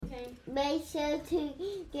make sure to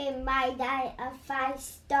give my dad a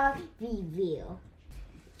 5-star review.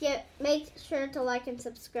 Make sure to like and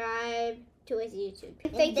subscribe to his YouTube.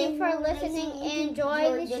 Thank you for listening and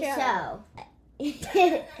enjoy the show.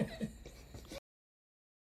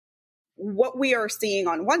 What we are seeing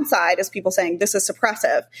on one side is people saying this is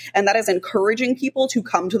suppressive, and that is encouraging people to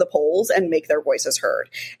come to the polls and make their voices heard.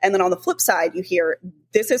 And then on the flip side, you hear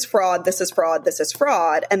this is fraud, this is fraud, this is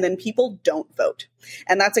fraud, and then people don't vote.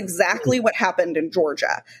 And that's exactly what happened in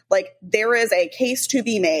Georgia. Like, there is a case to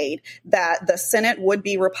be made that the Senate would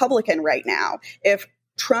be Republican right now if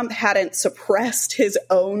Trump hadn't suppressed his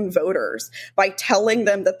own voters by telling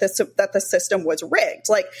them that the system was rigged.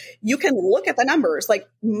 Like, you can look at the numbers, like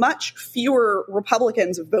much fewer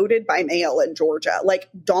Republicans voted by mail in Georgia. Like,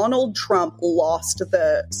 Donald Trump lost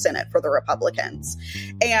the Senate for the Republicans.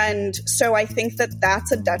 And so I think that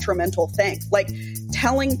that's a detrimental thing. Like,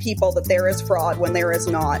 telling people that there is fraud when there is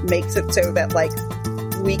not makes it so that, like,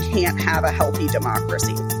 we can't have a healthy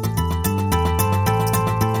democracy.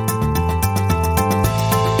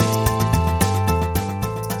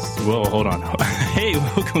 Well, hold on. Hey,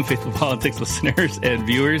 welcome, Faithful Politics listeners and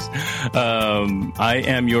viewers. I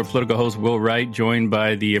am your political host, Will Wright, joined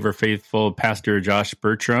by the ever faithful Pastor Josh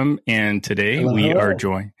Bertram. And today we are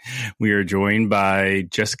joined by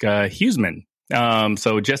Jessica Huseman.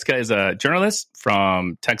 So Jessica is a journalist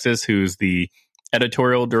from Texas who's the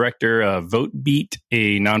editorial director of VoteBeat,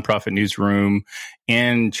 a nonprofit newsroom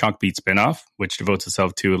and ChalkBeat spinoff, which devotes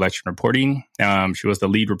itself to election reporting. She was the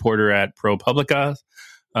lead reporter at ProPublica,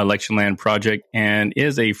 Electionland Project, and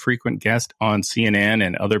is a frequent guest on CNN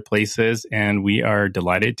and other places. And we are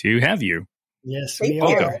delighted to have you. Yes, we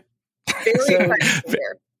are. Very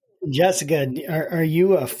Jessica, are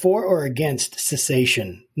you for or against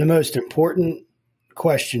cessation? The most important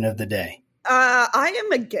question of the day. I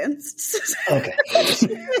am against. Okay.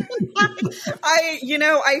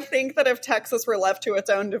 I think that if Texas were left to its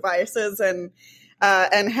own devices and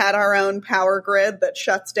had our own power grid that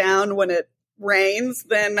shuts down when it rains,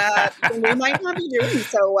 then we might not be doing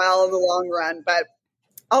so well in the long run. But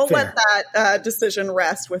I'll let that decision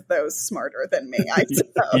rest with those smarter than me, I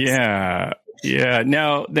suppose. Yeah.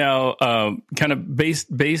 Now, kind of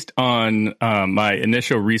based on my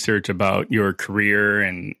initial research about your career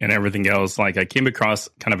and everything else, like I came across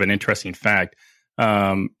kind of an interesting fact.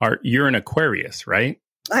 You're an Aquarius, right?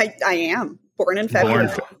 I am born in February. In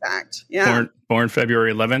fact, yeah, born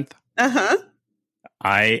February 11th.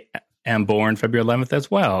 I am born February 11th as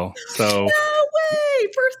well. So no way,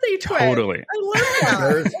 birthday twins. Totally, I love that.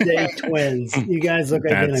 Birthday twins. You guys look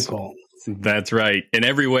identical. That's right, in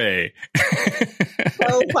every way.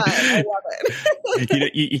 So fun. I love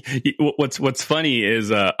it. What's funny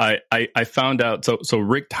is I found out. So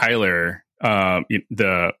Rick Tyler,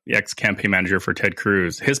 the ex-campaign manager for Ted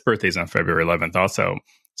Cruz, his birthday's on February 11th also.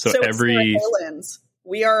 So every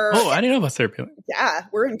we are. Oh, I didn't know about Sarah Palin. Yeah,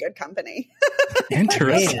 we're in good company.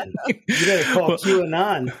 Interesting. You better call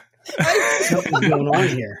QAnon. Something's going on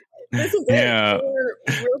here. This is it.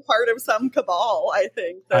 We're part of some cabal, I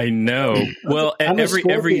think. I know. Well, I'm a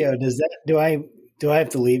Scorpio. Do I have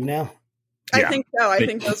to leave now? I think so. I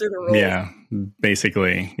think those are the rules. Yeah,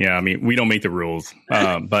 basically. Yeah, I mean, we don't make the rules,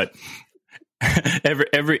 but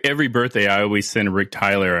every birthday, I always send Rick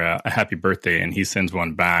Tyler a happy birthday, and he sends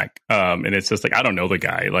one back. And it's just like, I don't know the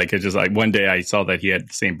guy. Like, it's just like one day I saw that he had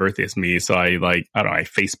the same birthday as me, so I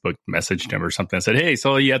Facebook messaged him or something. I said, "Hey,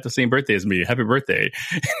 so you have the same birthday as me? Happy birthday!"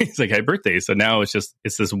 He's like, "Happy birthday!" So now it's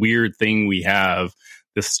this weird thing we have,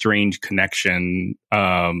 this strange connection,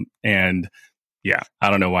 and yeah,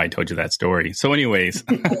 I don't know why I told you that story. So, anyways,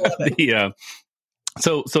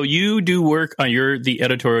 So you do work. You're the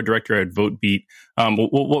editorial director at VoteBeat.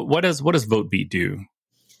 What does VoteBeat do?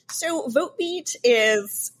 So VoteBeat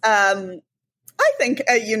is, I think,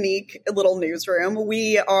 a unique little newsroom.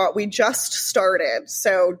 We just started,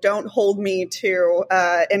 so don't hold me to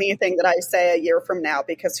anything that I say a year from now,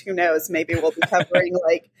 because who knows? Maybe we'll be covering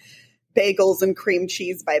like bagels and cream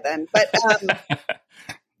cheese by then. But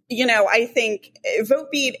I think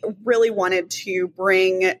VoteBeat really wanted to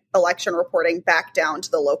bring election reporting back down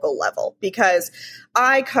to the local level, because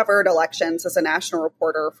I covered elections as a national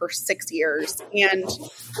reporter for 6 years, and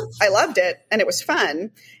I loved it, and it was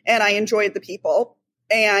fun, and I enjoyed the people.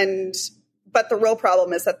 But the real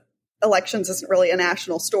problem is that elections isn't really a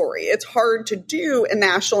national story. It's hard to do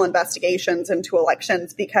national investigations into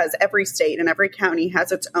elections because every state and every county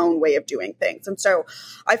has its own way of doing things. And so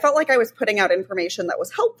I felt like I was putting out information that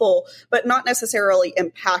was helpful, but not necessarily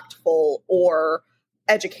impactful or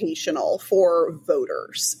educational for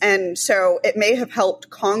voters. And so it may have helped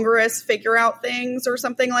Congress figure out things or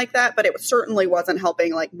something like that, but it certainly wasn't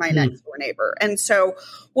helping like my next door neighbor. And so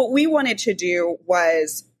what we wanted to do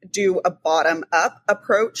was do a bottom up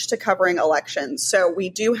approach to covering elections. So we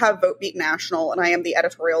do have VoteBeat National, and I am the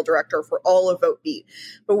editorial director for all of VoteBeat,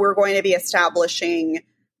 but we're going to be establishing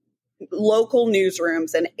local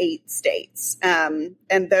newsrooms in 8 states. And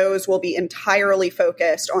those will be entirely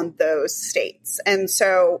focused on those states. And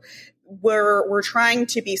so we're trying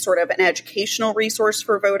to be sort of an educational resource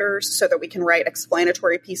for voters so that we can write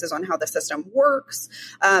explanatory pieces on how the system works.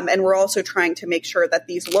 And we're also trying to make sure that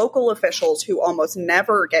these local officials who almost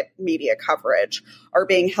never get media coverage are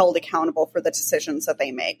being held accountable for the decisions that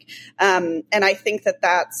they make. And I think that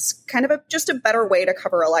that's kind of just a better way to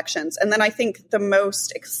cover elections. And then I think the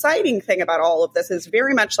most exciting thing about all of this is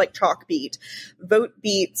very much like Chalkbeat.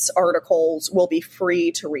 VoteBeat's articles will be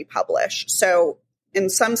free to republish. So in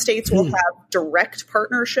some states, we'll have direct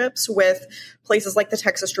partnerships with places like the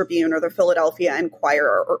Texas Tribune or the Philadelphia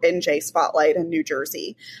Inquirer or NJ Spotlight in New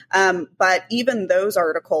Jersey. But even those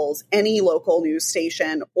articles, any local news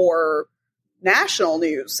station or national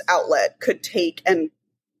news outlet could take and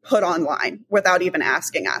put online without even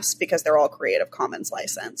asking us because they're all Creative Commons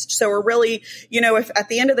licensed. So we're really, if at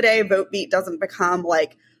the end of the day, VoteBeat doesn't become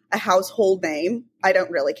like a household name, I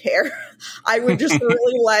don't really care. I would just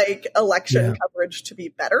really like election coverage to be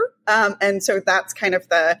better. And so that's kind of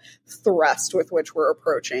the thrust with which we're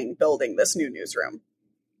approaching building this new newsroom.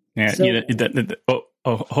 Yeah. So,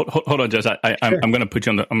 hold on, Jess. I'm going to put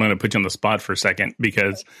you on the spot for a second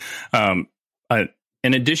because,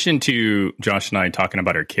 in addition to Josh and I talking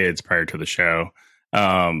about our kids prior to the show,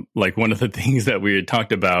 like one of the things that we had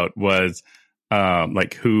talked about was,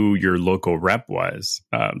 like who your local rep was.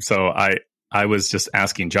 So I was just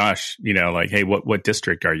asking Josh, like, hey, what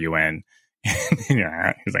district are you in? He's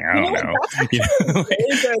like, I don't know. That's a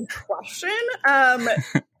really good question.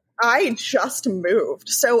 I just moved.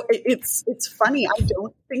 So it's funny. I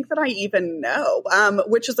don't think that I even know,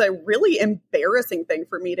 which is a really embarrassing thing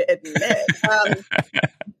for me to admit.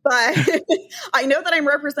 But I know that I'm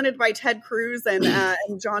represented by Ted Cruz and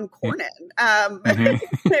John Cornyn.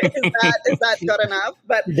 Is that good enough?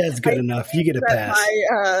 But that's good enough. You get a pass.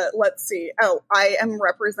 Let's see. Oh, I am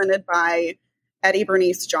represented by Eddie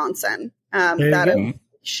Bernice Johnson.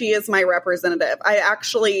 She is my representative. I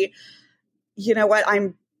actually, you know what?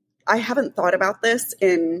 I haven't thought about this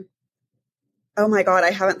in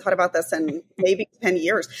maybe 10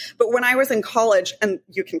 years. But when I was in college, and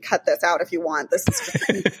you can cut this out if you want, this is just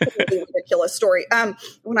a completely ridiculous story.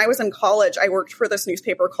 When I was in college, I worked for this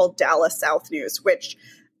newspaper called Dallas South News, which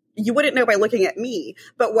you wouldn't know by looking at me,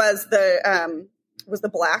 but was the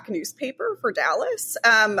black newspaper for Dallas.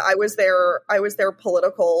 I was their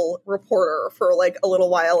political reporter for like a little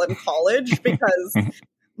while in college because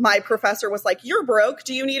my professor was like, "You're broke.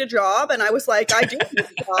 Do you need a job?" And I was like, "I do need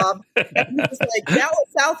a job." And he was like, "Dallas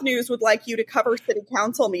South News would like you to cover city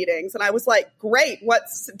council meetings." And I was like, "Great.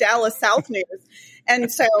 What's Dallas South News?"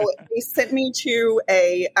 And so they sent me to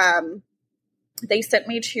a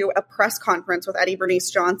press conference with Eddie Bernice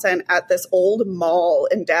Johnson at this old mall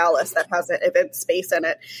in Dallas that has an event space in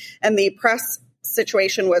it. And the press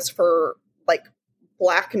situation was for like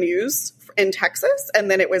black news in Texas. And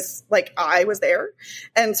then it was like, I was there.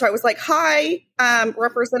 And so I was like, "Hi,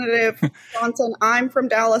 Representative Johnson, I'm from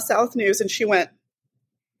Dallas South News." And she went,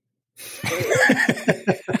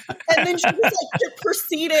 and then she was like,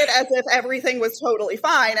 proceeded as if everything was totally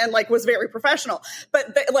fine and like was very professional.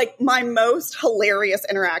 But my most hilarious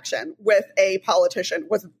interaction with a politician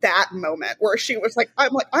was that moment where she was like,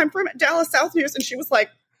 I'm from Dallas South News. And she was like,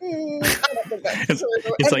 I don't think that's true.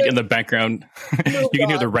 It's like in the background, you can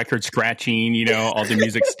hear the record scratching, all the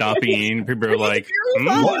music stopping. People are like,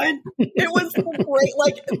 what? It was great.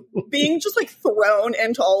 Like being just like thrown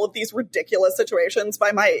into all of these ridiculous situations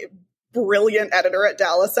by my brilliant editor at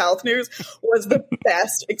Dallas South News was the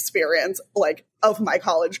best experience like of my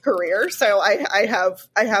college career. So I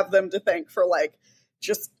have them to thank for like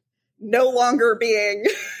just no longer being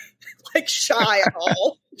like shy at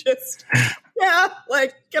all. Just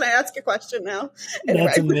like, can I ask a question now? Anyway.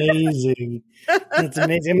 That's amazing. That's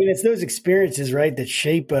amazing. I mean, it's those experiences, right, that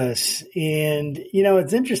shape us. And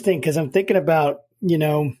it's interesting because I'm thinking about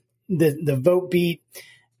the VoteBeat.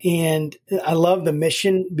 And I love the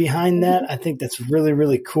mission behind that. I think that's really,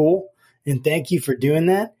 really cool. And thank you for doing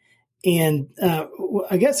that. And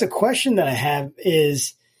I guess a question that I have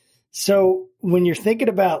is, so when you're thinking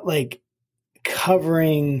about like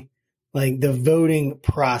covering like the voting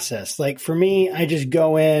process, like for me, I just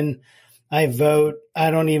go in, I vote. I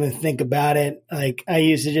don't even think about it. Like I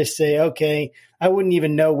used to just say, okay, I wouldn't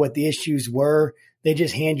even know what the issues were. They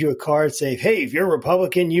just hand you a card, say, hey, if you're a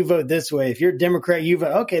Republican, you vote this way. If you're a Democrat, you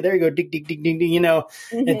vote. Okay, there you go. Ding, ding, ding, ding, ding.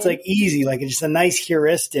 It's like easy, like it's just a nice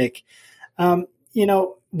heuristic.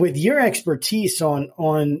 With your expertise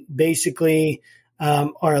on basically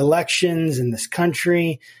our elections in this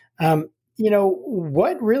country,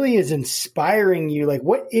 what really is inspiring you? Like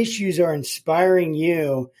what issues are inspiring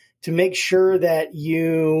you to make sure that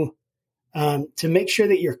you're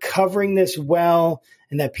covering this well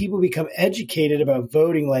and that people become educated about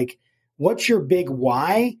voting? Like what's your big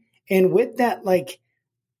why? And with that,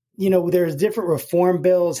 there's different reform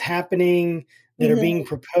bills happening that are being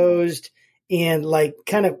proposed, and like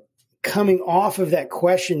kind of coming off of that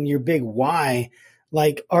question, your big why,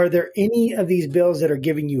 like, are there any of these bills that are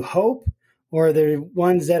giving you hope, or are there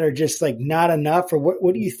ones that are just like not enough? Or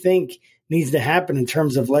what do you think needs to happen in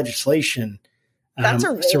terms of legislation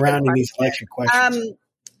surrounding these election questions?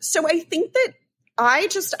 So I think that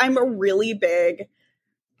I'm a really big,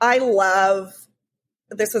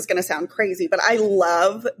 this is going to sound crazy, but I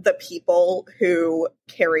love the people who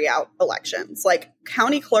carry out elections, like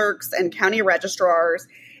county clerks and county registrars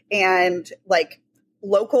and like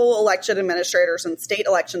local election administrators and state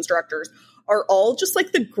elections directors are all just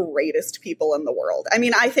like the greatest people in the world. I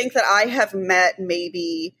mean, I think that I have met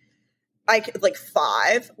maybe like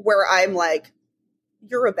 5 where I'm like,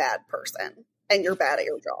 you're a bad person and you're bad at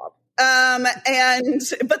your job.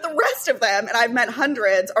 But the rest of them, and I've met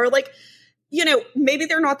hundreds, are like, maybe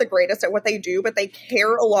they're not the greatest at what they do, but they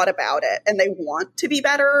care a lot about it and they want to be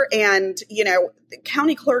better. And,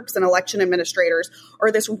 county clerks and election administrators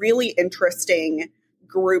are this really interesting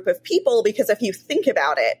group of people because if you think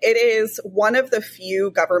about it, it is one of the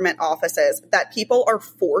few government offices that people are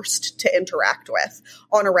forced to interact with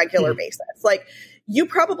on a regular basis. Like, you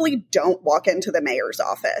probably don't walk into the mayor's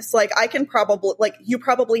office. Like, you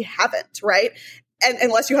probably haven't, right? And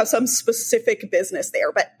unless you have some specific business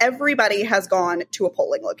there, but everybody has gone to a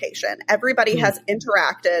polling location. Everybody has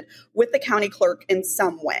interacted with the county clerk in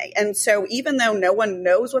some way. And so even though no one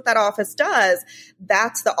knows what that office does,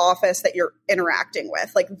 that's the office that you're interacting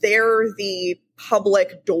with. Like, they're the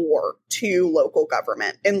public door to local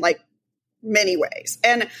government in like many ways.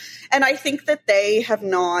 And I think that they have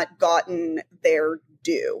not gotten their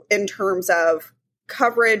due in terms of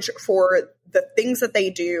coverage for the things that they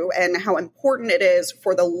do and how important it is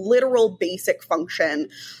for the literal basic function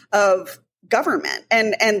of government.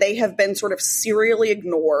 And they have been sort of serially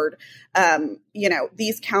ignored.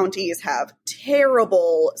 These counties have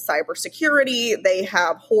terrible cybersecurity. They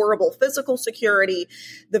have horrible physical security.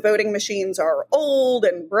 The voting machines are old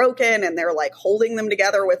and broken, and they're like holding them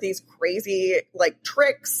together with these crazy like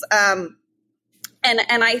tricks. And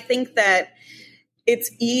I think that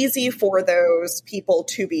it's easy for those people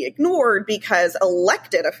to be ignored because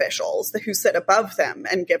elected officials who sit above them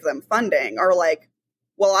and give them funding are like,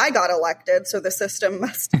 well, I got elected, so the system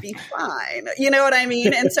must be fine. You know what I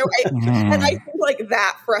mean? And so I think like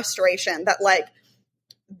that frustration that like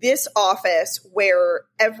this office where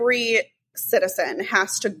every citizen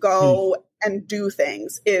has to go and do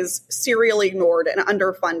things is serially ignored and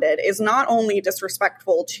underfunded is not only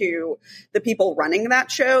disrespectful to the people running that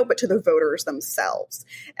show, but to the voters themselves.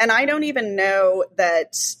 And I don't even know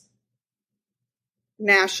that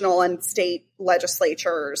national and state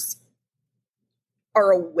legislatures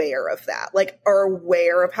are aware of that, like are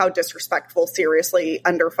aware of how disrespectful, seriously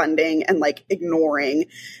underfunding and like ignoring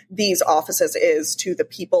these offices is to the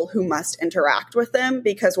people who must interact with them.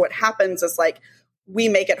 Because what happens is like, we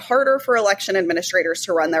make it harder for election administrators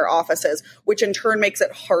to run their offices, which in turn makes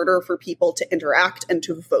it harder for people to interact and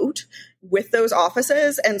to vote with those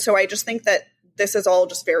offices. And so I just think that this is all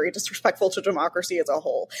just very disrespectful to democracy as a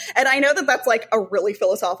whole. And I know that that's like a really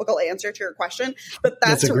philosophical answer to your question, but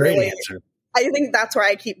that's a great really answer. I think that's why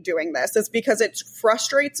I keep doing this, is because it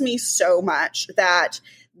frustrates me so much that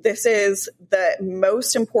this is the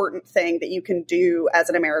most important thing that you can do as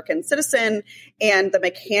an American citizen, and the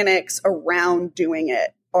mechanics around doing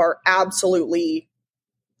it are absolutely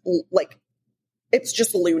like, it's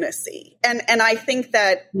just lunacy. And I think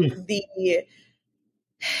that the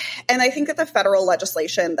federal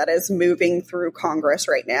legislation that is moving through Congress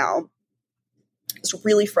right now is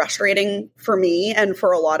really frustrating for me and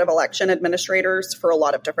for a lot of election administrators for a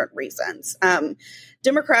lot of different reasons.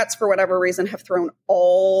 Democrats, for whatever reason, have thrown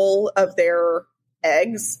all of their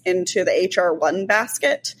eggs into the HR 1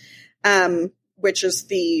 basket, which is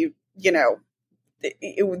their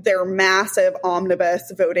massive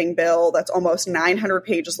omnibus voting bill that's almost 900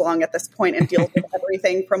 pages long at this point and deals with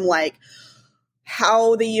everything from like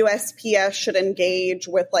how the USPS should engage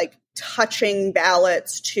with like touching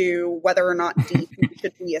ballots to whether or not DC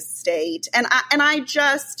should be a state. And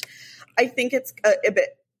I think it's a bit,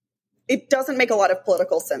 it doesn't make a lot of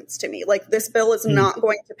political sense to me. Like, this bill is not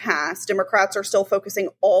going to pass. Democrats are still focusing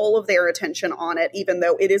all of their attention on it, even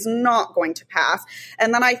though it is not going to pass.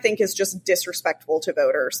 And then I think is just disrespectful to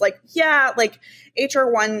voters. Like, yeah, like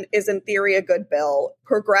H.R. 1 is in theory a good bill.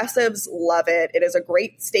 Progressives love it. It is a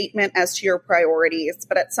great statement as to your priorities.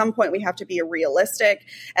 But at some point we have to be realistic.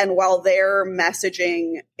 And while they're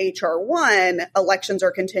messaging H.R. 1, elections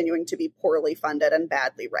are continuing to be poorly funded and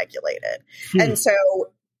badly regulated. And so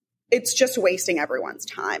it's just wasting everyone's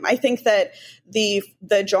time. I think that the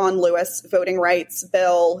John Lewis voting rights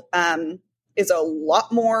bill is a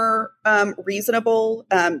lot more reasonable.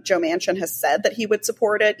 Joe Manchin has said that he would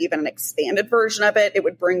support it, even an expanded version of it. It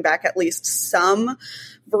would bring back at least some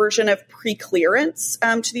version of pre-clearance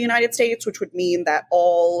to the United States, which would mean that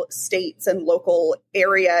all states and local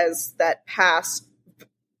areas that pass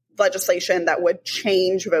legislation that would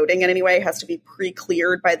change voting in any way has to be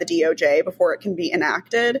pre-cleared by the DOJ before it can be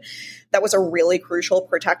enacted. That was a really crucial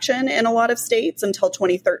protection in a lot of states until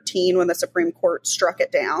 2013 when the Supreme Court struck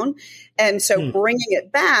it down. And so bringing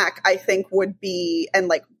it back, I think, would be, and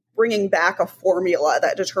like bringing back a formula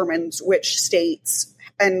that determines which states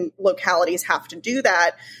and localities have to do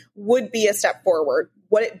that would be a step forward.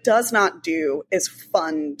 What it does not do is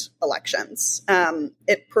fund elections.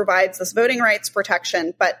 It provides this voting rights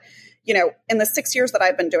protection, but you know, in the 6 years that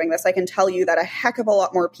I've been doing this, I can tell you that a heck of a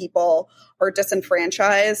lot more people are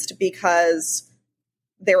disenfranchised because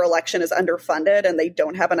their election is underfunded and they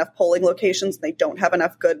don't have enough polling locations and they don't have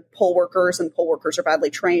enough good poll workers, and poll workers are badly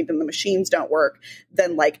trained and the machines don't work,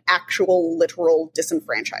 than like actual literal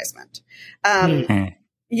disenfranchisement.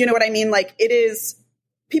 You know what I mean? Like, it is,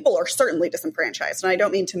 people are certainly disenfranchised, and I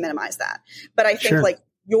don't mean to minimize that, but I think like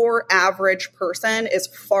your average person is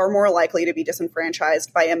far more likely to be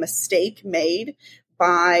disenfranchised by a mistake made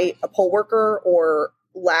by a poll worker or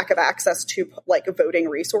lack of access to like voting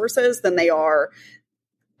resources than they are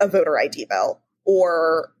a voter ID bill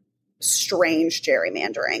or strange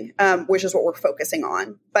gerrymandering, which is what we're focusing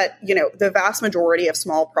on. But, you know, the vast majority of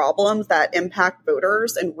small problems that impact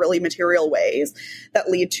voters in really material ways that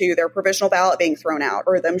lead to their provisional ballot being thrown out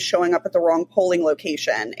or them showing up at the wrong polling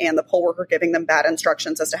location and the poll worker giving them bad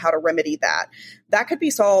instructions as to how to remedy that, that could be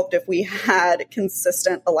solved if we had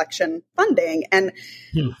consistent election funding. And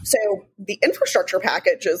so the infrastructure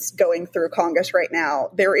package is going through Congress right now.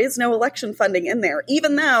 There is no election funding in there,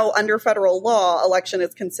 even though under federal law, election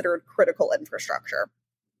is considered critical infrastructure.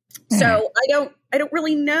 So I don't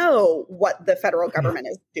really know what the federal government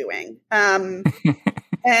is doing. And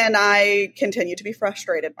I continue to be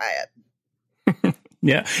frustrated by it.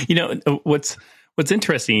 Yeah. You know, what's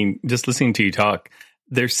interesting, just listening to you talk,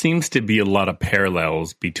 there seems to be a lot of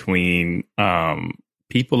parallels between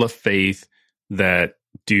people of faith that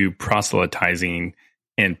do proselytizing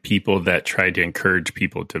and people that try to encourage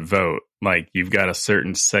people to vote. Like, you've got a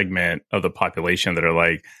certain segment of the population that are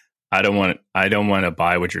like, I don't want to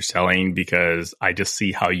buy what you're selling because I just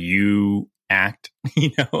see how you act,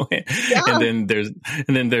 you know. Yeah. And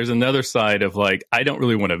then there's another side of like, I don't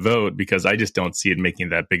really want to vote because I just don't see it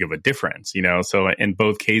making that big of a difference, you know. So in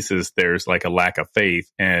both cases, there's like a lack of faith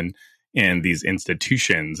in these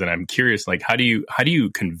institutions. And I'm curious, like, how do you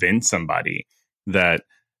convince somebody that,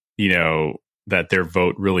 you know, that their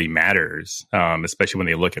vote really matters, especially when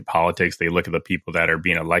they look at politics, they look at the people that are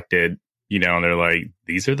being elected, you know, and they're like,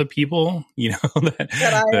 these are the people, you know, that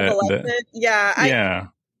I have elected. Yeah.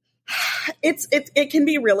 It can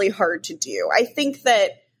be really hard to do. I think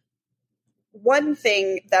that one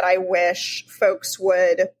thing that I wish folks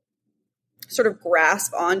would sort of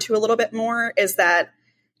grasp onto a little bit more is that,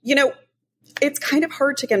 you know, it's kind of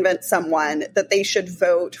hard to convince someone that they should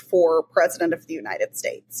vote for president of the United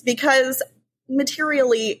States, because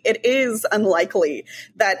materially it is unlikely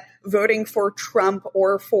that voting for Trump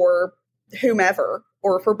or for whomever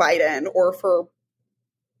or for Biden or for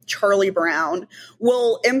Charlie Brown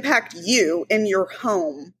will impact you in your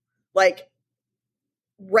home like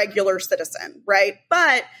regular citizen, right?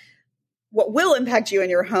 But what will impact you in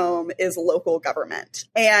your home is local government.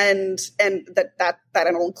 And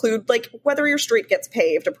that'll include like whether your street gets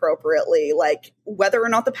paved appropriately, like whether or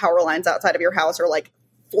not the power lines outside of your house are like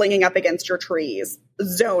flinging up against your trees,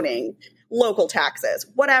 zoning, local taxes,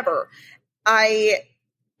 whatever.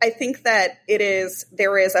 I think that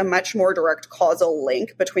there is a much more direct causal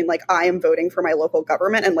link between like, I am voting for my local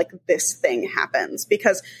government and like this thing happens,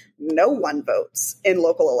 because no one votes in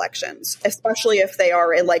local elections, especially if they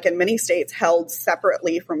are in many states held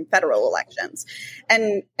separately from federal elections.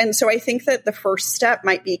 And so I think that the first step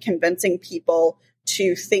might be convincing people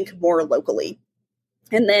to think more locally.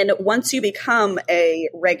 And then once you become a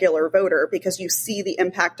regular voter, because you see the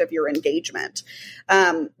impact of your engagement,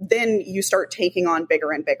 then you start taking on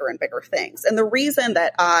bigger and bigger and bigger things. And the reason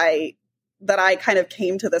that I kind of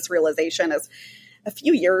came to this realization is a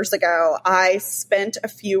few years ago, I spent a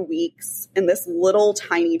few weeks in this little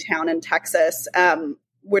tiny town in Texas,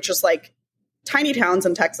 which is like, tiny towns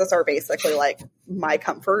in Texas are basically like my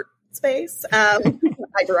comfort space.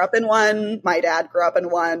 I grew up in one. My dad grew up in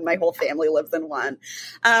one. My whole family lives in one.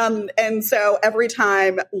 And so every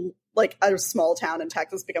time like a small town in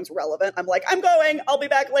Texas becomes relevant, I'm like, I'm going, I'll be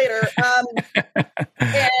back later.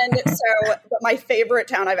 And so but my favorite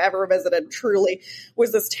town I've ever visited truly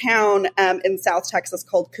was this town in South Texas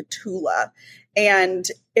called Cotulla. And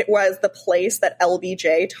it was the place that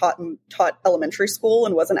LBJ taught elementary school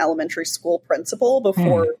and was an elementary school principal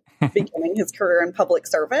before beginning his career in public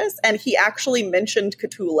service. And he actually mentioned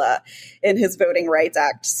Cotulla in his Voting Rights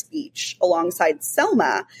Act speech alongside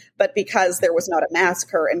Selma. But because there was not a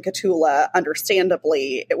massacre in Cotulla,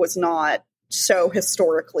 understandably, it was not so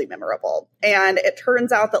historically memorable. And it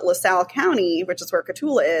turns out that LaSalle County, which is where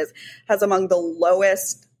Cotulla is, has among the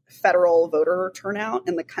lowest federal voter turnout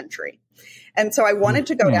in the country. And so I wanted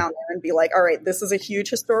to go down there and be like, all right, this is a huge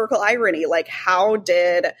historical irony. Like, how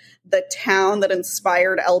did the town that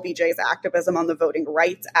inspired LBJ's activism on the Voting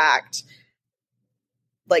Rights Act,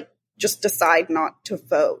 like, just decide not to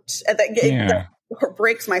vote? And that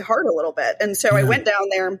breaks my heart a little bit. And so I went down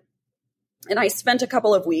there and I spent a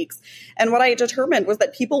couple of weeks. And what I determined was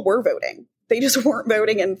that people were voting. They just weren't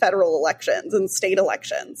voting in federal elections and state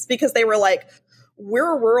elections because they were like,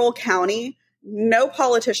 we're a rural county. No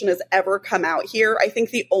politician has ever come out here. I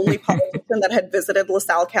think the only politician that had visited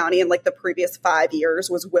LaSalle County in like the previous 5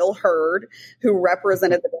 years was Will Hurd, who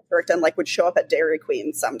represented the district and like would show up at Dairy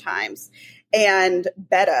Queen sometimes. And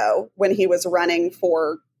Beto, when he was running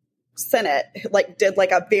for Senate, like did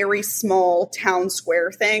like a very small town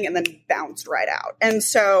square thing and then bounced right out. And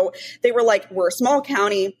so they were like, we're a small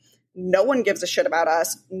county. No one gives a shit about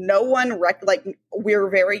us. No one like we're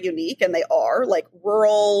very unique, and they are like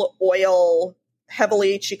rural, oil,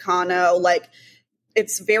 heavily Chicano. Like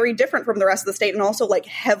it's very different from the rest of the state, and also like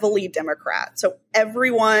heavily Democrat. So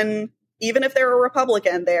everyone, even if they're a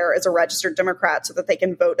Republican, there is a registered Democrat so that they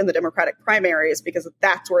can vote in the Democratic primaries because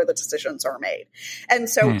that's where the decisions are made. And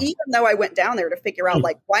so even though I went down there to figure out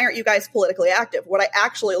like, why aren't you guys politically active? What I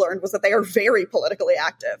actually learned was that they are very politically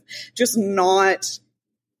active, just not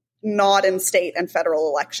in state and federal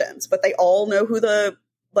elections, but they all know who the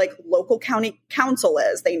like local county council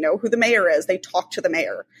is. They know who the mayor is. They talk to the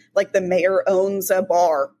mayor. Like the mayor owns a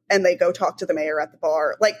bar and they go talk to the mayor at the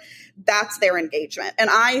bar. Like that's their engagement.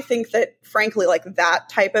 And I think that frankly, like that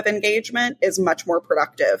type of engagement is much more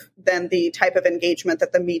productive than the type of engagement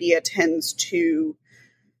that the media tends to,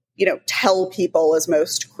 you know, tell people is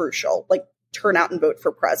most crucial, like turn out and vote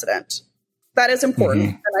for president. That is important,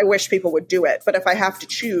 and I wish people would do it. But if I have to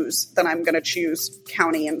choose, then I'm going to choose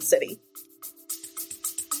county and city.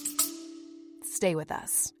 Stay with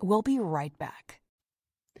us. We'll be right back.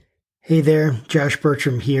 Hey there, Josh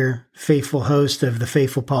Bertram here, faithful host of the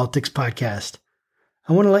Faithful Politics Podcast.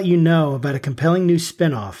 I want to let you know about a compelling new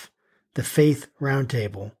spinoff, the Faith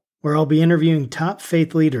Roundtable, where I'll be interviewing top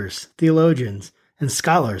faith leaders, theologians, and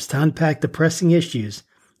scholars to unpack the pressing issues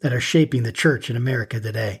that are shaping the church in America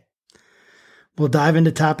today. We'll dive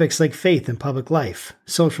into topics like faith in public life,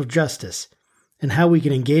 social justice, and how we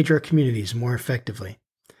can engage our communities more effectively.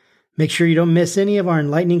 Make sure you don't miss any of our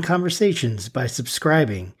enlightening conversations by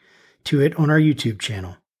subscribing to it on our YouTube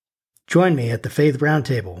channel. Join me at the Faith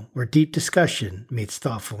Roundtable, where deep discussion meets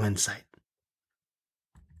thoughtful insight.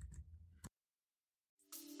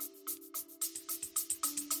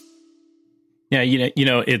 Yeah, you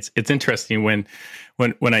know, it's interesting when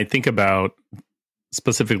I think about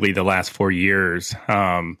specifically the last 4 years,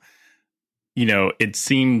 you know, it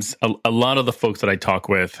seems a lot of the folks that I talk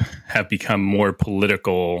with have become more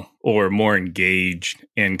political or more engaged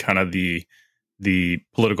in kind of the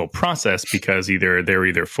political process because they're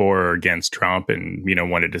either for or against Trump and, you know,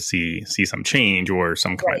 wanted to see some change or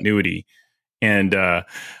some continuity. Right. And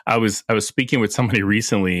I was speaking with somebody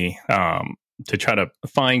recently to try to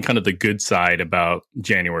find kind of the good side about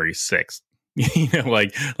January 6th. You know,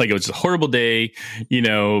 like it was just a horrible day, you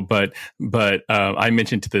know, but I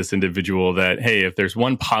mentioned to this individual that, hey, if there's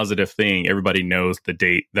one positive thing, everybody knows the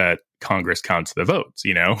date that Congress counts the votes,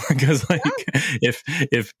 because like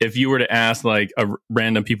if you were to ask like a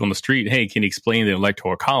random people on the street, hey, can you explain the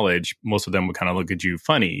Electoral College? Most of them would kind of look at you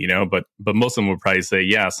funny, but most of them would probably say,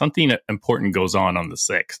 yeah, something important goes on the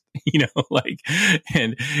 6th,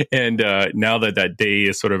 and now that day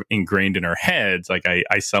is sort of ingrained in our heads, like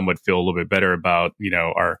I somewhat feel a little bit better about,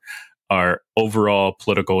 our overall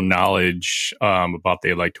political knowledge about the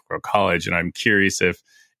Electoral College. And I'm curious if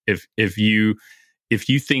you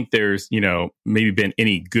think there's, maybe been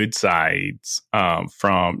any good sides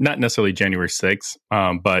from not necessarily January 6th,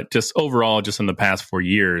 but just overall, just in the past 4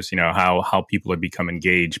 years, how people have become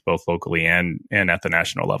engaged both locally and at the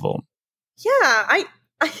national level. Yeah,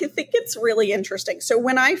 I think it's really interesting. So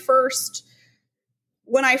when I first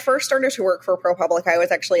started to work for ProPublica, I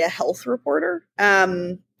was actually a health reporter,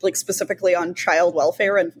 like specifically on child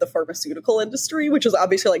welfare and the pharmaceutical industry, which is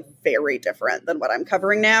obviously like very different than what I'm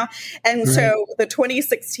covering now. And so the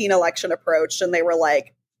 2016 election approached and they were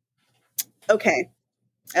like, okay,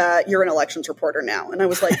 you're an elections reporter now. And I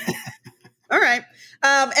was like, all right.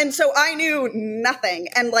 And so I knew nothing.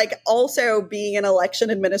 And like also being an election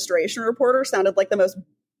administration reporter sounded like the most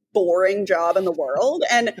boring job in the world.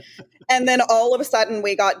 And then all of a sudden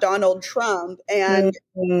we got Donald Trump and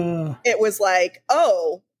it was like,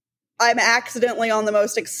 oh, I'm accidentally on the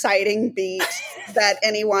most exciting beat that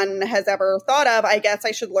anyone has ever thought of. I guess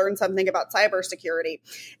I should learn something about cybersecurity.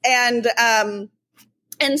 And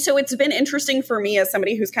so it's been interesting for me as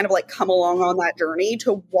somebody who's kind of like come along on that journey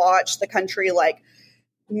to watch the country like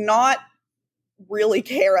not really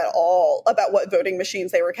care at all about what voting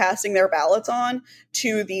machines they were casting their ballots on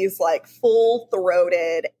to these like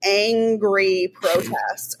full-throated, angry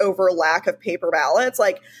protests over lack of paper ballots.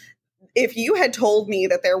 Like if you had told me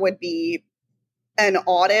that there would be an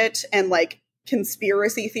audit and like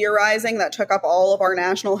conspiracy theorizing that took up all of our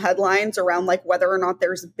national headlines around like whether or not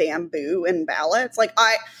there's bamboo in ballots, like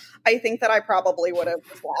I think that I probably would have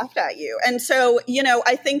just laughed at you. And so,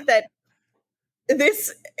 I think that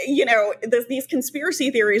these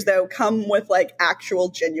conspiracy theories, though, come with like actual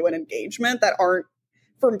genuine engagement that aren't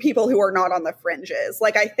from people who are not on the fringes.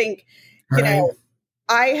 Like, I think,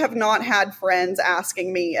 I have not had friends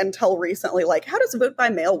asking me until recently, like, how does vote by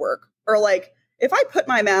mail work? Or like, if I put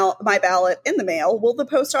my ballot in the mail, will the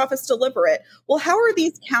post office deliver it? Well, how are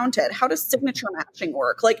these counted? How does signature matching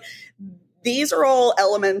work? Like, these are all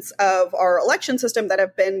elements of our election system that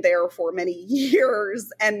have been there for many years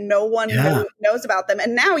and no one knows about them.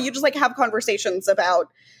 And now you just like have conversations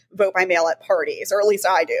about vote by mail at parties, or at least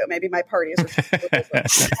I do. Maybe my parties are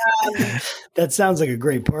that sounds like a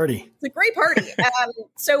great party. It's a great party.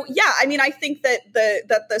 So yeah, I mean, I think that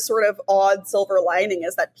the sort of odd silver lining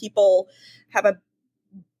is that people have a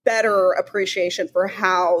better appreciation for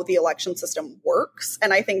how the election system works.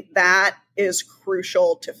 And I think that is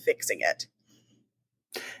crucial to fixing it.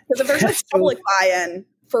 Because if there's like public buy-in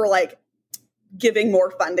for like giving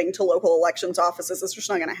more funding to local elections offices, it's just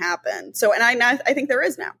not going to happen. So, and I think there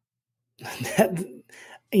is now.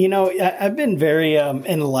 I've been very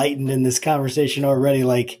enlightened in this conversation already.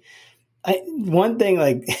 Like, one thing,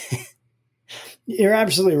 like, you're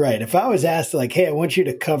absolutely right. If I was asked, like, hey, I want you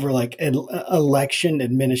to cover like an election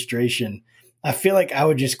administration, I feel like I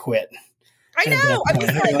would just quit. I know. I'm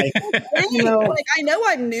just like, I know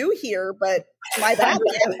I'm new here, but my bad.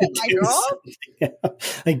 My job.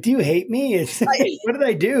 Like, do you hate me? It's like, what did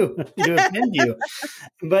I do to offend you?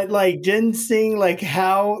 But like, Jen, seeing like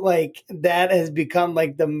how like that has become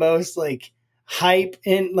like the most like hype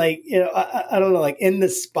in like, I don't know, like in the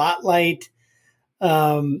spotlight,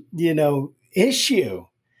 issue.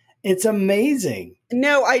 It's amazing.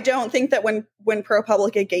 No, I don't think that when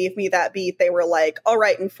ProPublica gave me that beat, they were like, all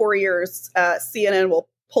right, in 4 years, CNN will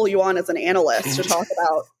pull you on as an analyst to talk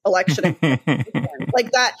about election.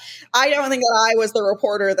 Like that. I don't think that I was the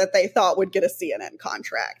reporter that they thought would get a CNN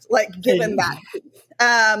contract. Like, given that,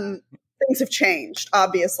 things have changed,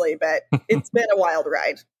 obviously, but it's been a wild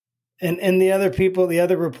ride. And the other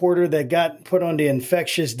reporter that got put on to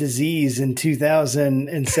infectious disease in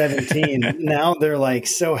 2017, now they're like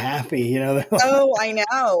so happy, They're like, oh, I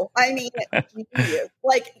know. I mean,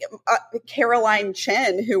 like Caroline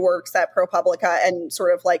Chen, who works at ProPublica and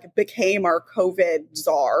sort of like became our COVID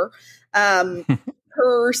czar.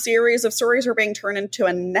 Her series of stories are being turned into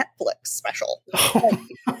a Netflix special. Oh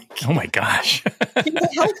my gosh. She's a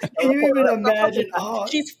health Can you even imagine?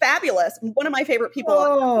 She's fabulous. One of my favorite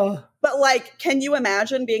people. But like, can you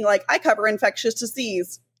imagine being like, I cover infectious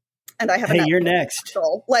disease and I have a Netflix you're next.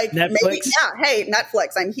 special. Like, Netflix. Maybe, yeah, hey,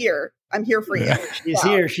 Netflix, I'm here. I'm here for you. She's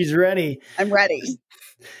here. She's ready. I'm ready.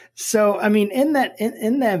 So, I mean, in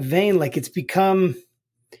that vein, like, it's become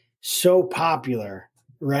so popular,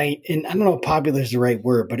 right? And I don't know if popular is the right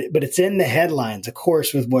word, but it's in the headlines, of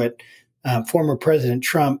course, with what former President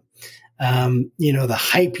Trump, the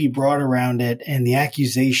hype he brought around it and the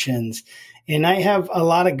accusations. And I have a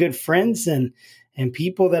lot of good friends and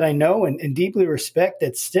people that I know and deeply respect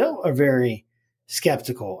that still are very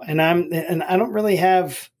skeptical. And I don't really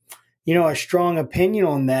have, a strong opinion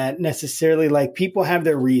on that necessarily. Like, people have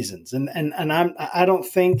their reasons, and I don't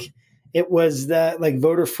think it was that, like,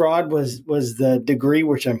 voter fraud was the degree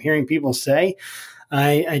which I'm hearing people say.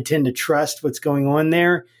 I tend to trust what's going on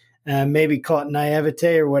there. Maybe call it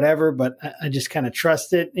naivete or whatever, but I just kind of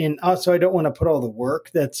trust it. And also, I don't want to put all the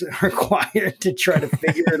work that's required to try to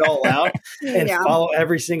figure it all out and follow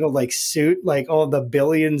every single suit, like all the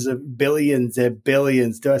billions.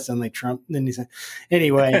 Do I sound like Trump? Then he said,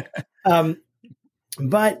 anyway.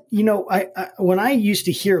 But I when I used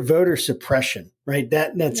to hear voter suppression, right?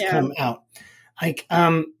 That's come out. I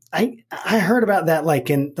heard about that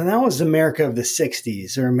that was America of the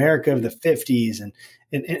 60s or America of the 50s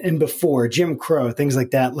and before, Jim Crow, things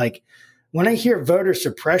like that. Like, when I hear voter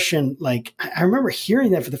suppression, I remember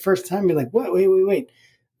hearing that for the first time, be like, what? Wait.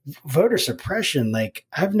 Voter suppression? Like,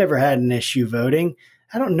 I've never had an issue voting.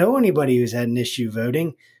 I don't know anybody who's had an issue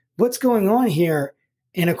voting. What's going on here?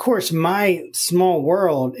 And of course, my small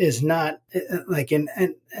world is not like an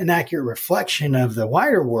accurate reflection of the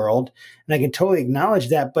wider world. And I can totally acknowledge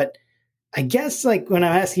that. But I guess, when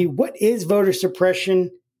I'm asking you, what is voter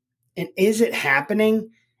suppression? And is it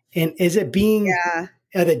happening? And is it being?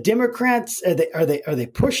 Are the Democrats are they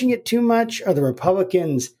pushing it too much? Are the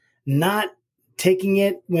Republicans not taking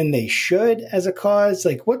it when they should as a cause?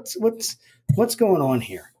 Like, what's going on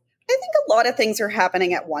here? I think a lot of things are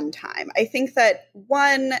happening at one time. I think that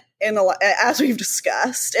as we've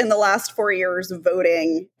discussed, in the last 4 years,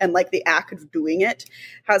 voting and the act of doing it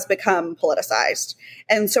has become politicized.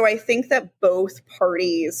 And so I think that both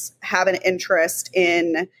parties have an interest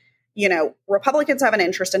in, Republicans have an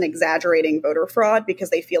interest in exaggerating voter fraud because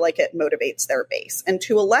they feel like it motivates their base. And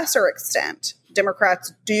to a lesser extent,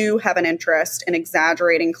 Democrats do have an interest in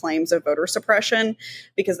exaggerating claims of voter suppression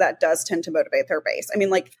because that does tend to motivate their base. I mean,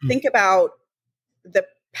 think about the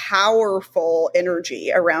powerful energy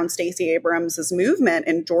around Stacey Abrams' movement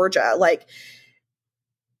in Georgia.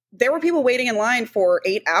 There were people waiting in line for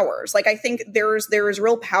 8 hours. I think there is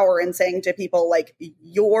real power in saying to people,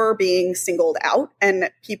 you're being singled out,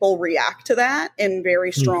 and people react to that in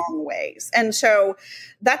very strong ways. And so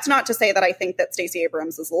that's not to say that I think that Stacey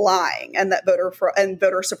Abrams is lying and that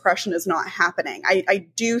voter suppression is not happening. I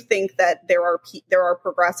do think that there are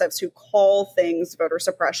progressives who call things voter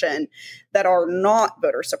suppression that are not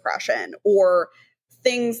voter suppression, or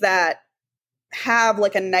things that have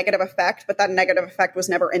a negative effect, but that negative effect was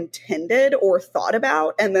never intended or thought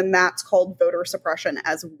about. And then that's called voter suppression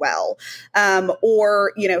as well.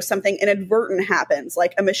 Or, something inadvertent happens,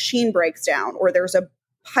 like a machine breaks down, or there's a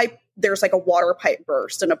water pipe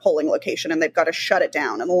burst in a polling location and they've got to shut it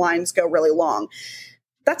down and the lines go really long.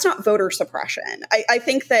 That's not voter suppression. I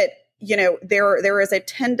think that, there is a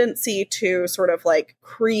tendency to sort of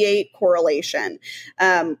create correlation,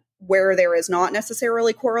 where there is not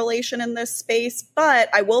necessarily correlation in this space. But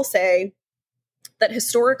I will say that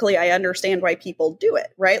historically, I understand why people do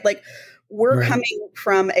it, right? We're coming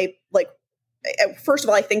from first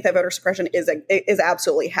of all, I think that voter suppression is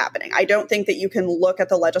absolutely happening. I don't think that you can look at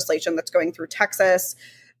the legislation that's going through Texas,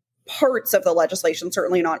 parts of the legislation,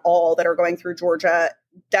 certainly not all, that are going through Georgia,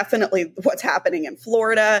 definitely what's happening in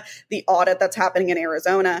Florida, the audit that's happening in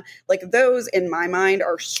Arizona, those in my mind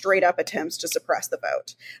are straight up attempts to suppress the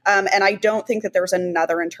vote. And I don't think that there's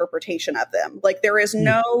another interpretation of them. There is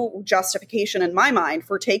no justification in my mind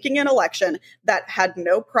for taking an election that had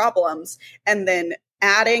no problems and then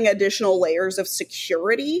adding additional layers of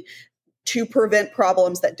security to prevent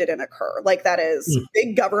problems that didn't occur. That is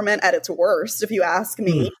big government at its worst, if you ask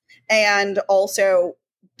me. And also,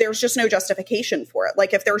 there's just no justification for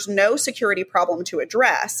it. If there's no security problem to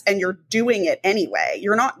address and you're doing it anyway,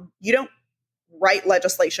 you don't write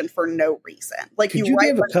legislation for no reason. Could you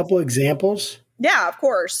give a couple examples? Yeah, of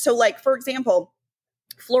course. So for example,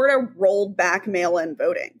 Florida rolled back mail-in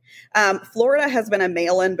voting. Florida has been a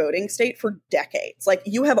mail-in voting state for decades.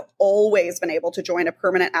 You have always been able to join a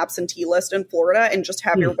permanent absentee list in Florida and just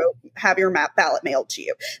have your vote, have your ballot mailed to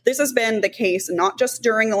you. This has been the case not just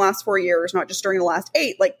during the last 4 years, not just during the last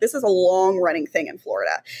 8. This is a long-running thing in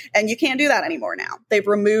Florida, and you can't do that anymore now. They've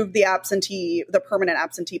removed the permanent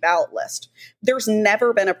absentee ballot list. There's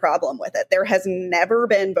never been a problem with it. There has never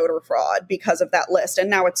been voter fraud because of that list, and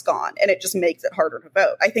now it's gone, and it just makes it harder to vote.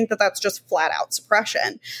 vote. I think that that's just flat out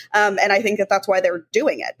suppression. And I think that that's why they're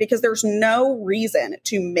doing it, because there's no reason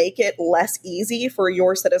to make it less easy for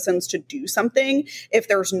your citizens to do something if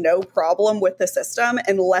there's no problem with the system,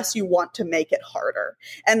 unless you want to make it harder.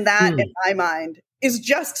 And that, in my mind, is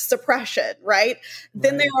just suppression, right?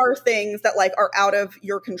 Then there are things that like are out of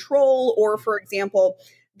your control, or for example,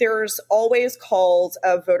 there's always calls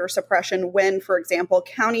of voter suppression when, for example,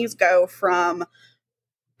 counties go from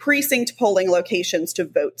precinct polling locations to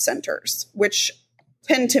vote centers, which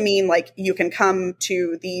tend to mean like you can come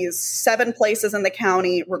to these 7 places in the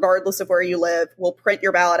county, regardless of where you live. We'll print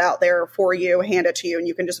your ballot out there for you, hand it to you, and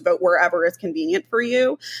you can just vote wherever is convenient for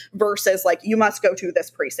you, versus like you must go to this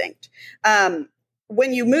precinct.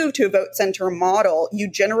 When you move to a vote center model, you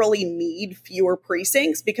generally need fewer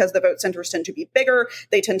precincts because the vote centers tend to be bigger.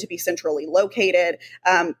 They tend to be centrally located.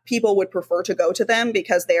 People would prefer to go to them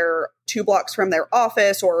because they're 2 blocks from their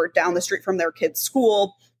office or down the street from their kid's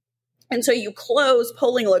school. And so you close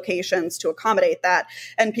polling locations to accommodate that.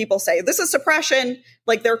 And people say, this is suppression.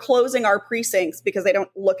 Like they're closing our precincts because they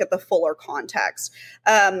don't look at the fuller context.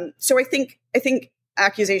 So I think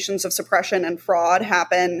accusations of suppression and fraud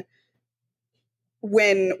happen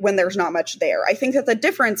when there's not much there. I think that the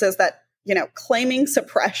difference is that, you know, claiming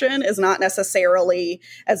suppression is not necessarily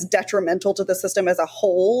as detrimental to the system as a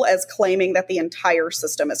whole as claiming that the entire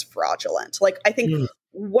system is fraudulent. Like, I think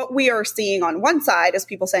what we are seeing on one side is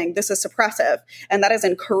people saying this is suppressive, and that is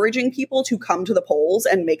encouraging people to come to the polls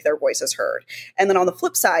and make their voices heard. And then on the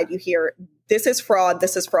flip side, you hear this is fraud,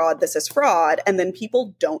 this is fraud, this is fraud, and then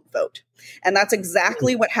people don't vote. And that's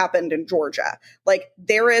exactly what happened in Georgia. Like,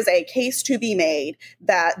 there is a case to be made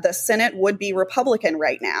that the Senate would be Republican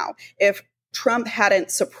right now if Trump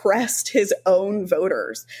hadn't suppressed his own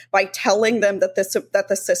voters by telling them that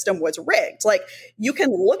the system was rigged. Like, you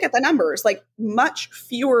can look at the numbers, like much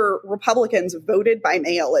fewer Republicans voted by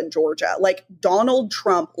mail in Georgia. Like, Donald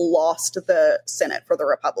Trump lost the Senate for the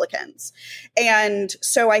Republicans. And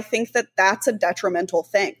so I think that that's a detrimental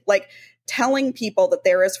thing. Like, telling people that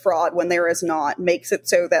there is fraud when there is not makes it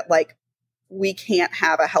so that like we can't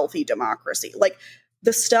have a healthy democracy. Like,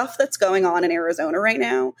 the stuff that's going on in Arizona right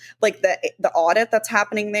now, like the audit that's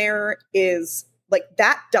happening there is like,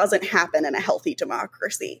 that doesn't happen in a healthy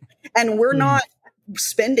democracy. And we're not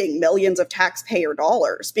spending millions of taxpayer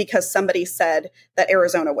dollars because somebody said that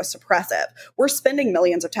Arizona was suppressive. We're spending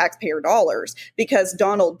millions of taxpayer dollars because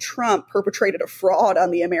Donald Trump perpetrated a fraud on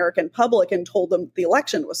the American public and told them the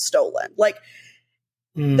election was stolen. Like,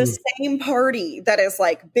 the same party that is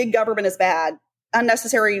like, big government is bad,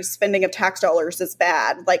 unnecessary spending of tax dollars is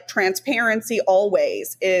bad, like transparency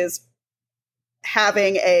always is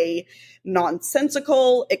having a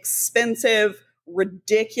nonsensical, expensive,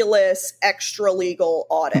 ridiculous, extra legal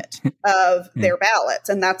audit of their ballots.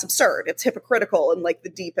 And that's absurd. It's hypocritical in like the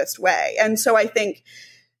deepest way. And so I think,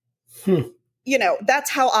 you know, that's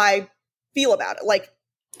how I feel about it. Like,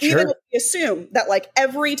 even if we assume that like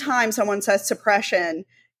every time someone says suppression,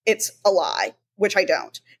 it's a lie, which I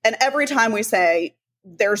don't. And every time we say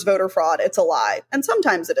there's voter fraud, it's a lie. And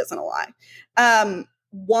sometimes it isn't a lie.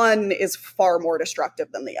 One is far more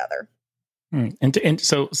destructive than the other. And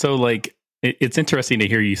so like, it's interesting to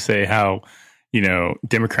hear you say how, you know,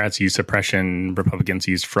 Democrats use suppression, Republicans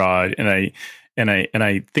use fraud. And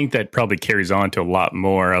I think that probably carries on to a lot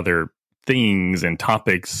more other things and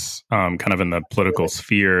topics, kind of in the political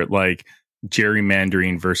sphere, like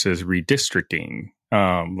gerrymandering versus redistricting.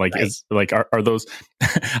 Are those,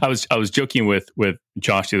 I was joking with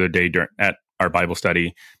Josh the other day at our Bible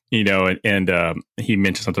study, you know, and he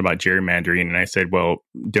mentioned something about gerrymandering, and I said, well,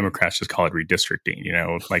 Democrats just call it redistricting, you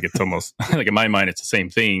know, like it's almost like in my mind, it's the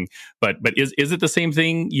same thing, but is it the same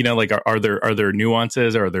thing? You know, like, are there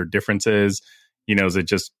nuances? Are there differences? You know, is it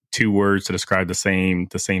just 2 words to describe the same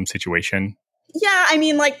situation? Yeah, I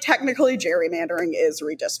mean, like, technically gerrymandering is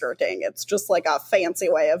redistricting. It's just like a fancy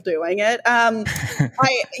way of doing it. I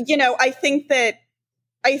think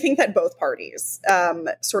that both parties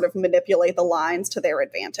sort of manipulate the lines to their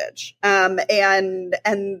advantage. And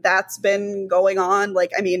that's been going on.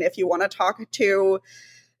 Like, I mean, if you want to talk to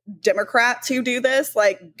Democrats who do this,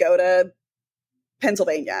 like, go to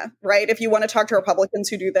Pennsylvania, right? If you want to talk to Republicans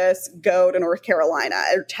who do this, go to North Carolina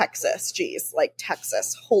or Texas. Geez, like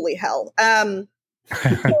Texas, holy hell. I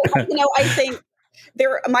think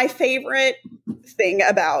My favorite thing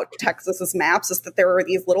about Texas's maps is that there are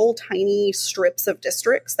these little tiny strips of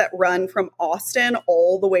districts that run from Austin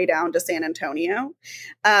all the way down to San Antonio.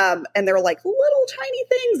 And they're like little tiny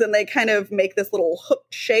things, and they kind of make this little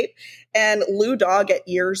hooked shape. And Lou Doggett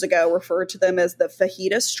years ago referred to them as the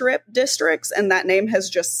fajita strip districts, and that name has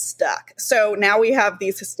just stuck. So now we have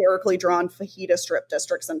these hysterically drawn fajita strip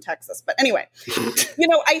districts in Texas. But anyway,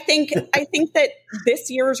 I think that this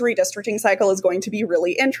year's redistricting cycle is going to be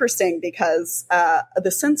really interesting because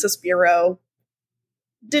the Census Bureau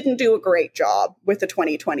didn't do a great job with the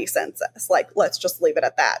 2020 census. Like, let's just leave it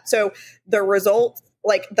at that. So the results,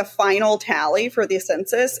 like the final tally for the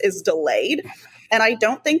census, is delayed. And I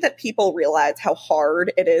don't think that people realize how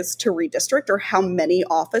hard it is to redistrict or how many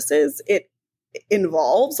offices it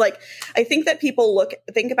involves. Like, I think that people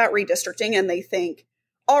think about redistricting and they think,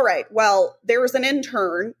 all right, well, there's an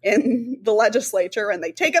intern in the legislature and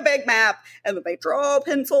they take a big map and then they draw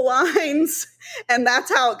pencil lines and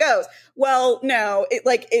that's how it goes. Well, no,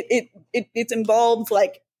 it involves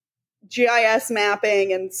like GIS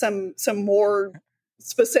mapping and some more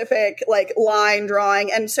specific like line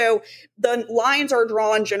drawing. And so the lines are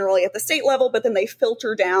drawn generally at the state level, but then they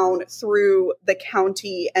filter down through the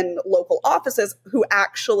county and local offices who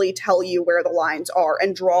actually tell you where the lines are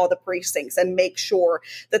and draw the precincts and make sure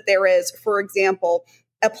that there is, for example,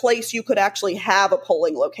 a place you could actually have a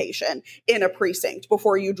polling location in a precinct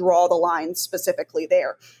before you draw the lines specifically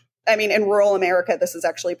there. I mean, in rural America, this is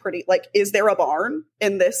actually pretty, like, is there a barn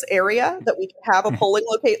in this area that we can have a polling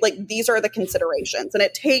location? Like, these are the considerations, and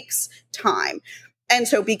it takes time. And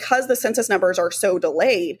so because the census numbers are so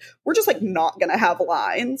delayed, we're just like not going to have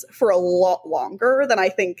lines for a lot longer than I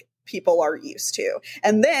think people are used to.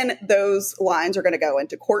 And then those lines are going to go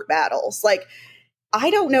into court battles. Like, I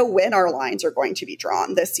don't know when our lines are going to be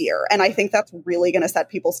drawn this year. And I think that's really going to set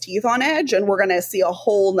people's teeth on edge. And we're going to see a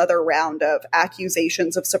whole nother round of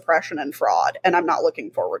accusations of suppression and fraud. And I'm not looking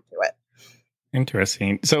forward to it.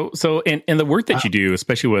 Interesting. So in the work that you do,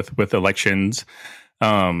 especially with elections,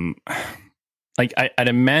 like I'd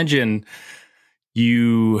imagine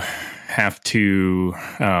you have to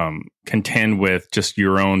contend with just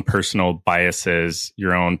your own personal biases,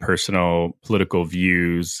 your own personal political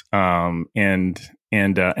views, and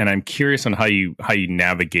I'm curious on how you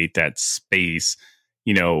navigate that space,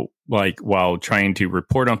 like while trying to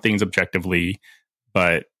report on things objectively,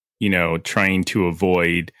 but trying to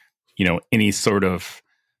avoid any sort of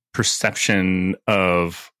perception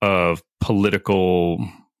of political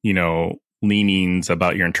leanings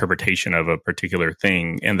about your interpretation of a particular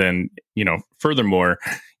thing. And then, furthermore,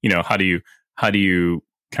 how do you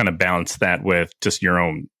kind of balance that with just your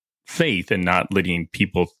own faith and not letting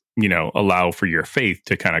people, allow for your faith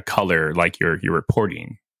to kind of color like your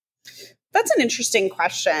reporting? That's an interesting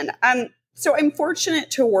question. So I'm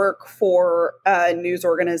fortunate to work for a news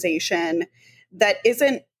organization that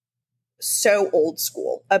isn't so old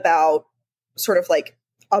school about sort of like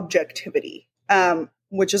objectivity,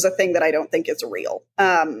 which is a thing that I don't think is real.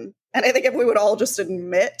 And I think if we would all just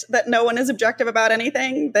admit that no one is objective about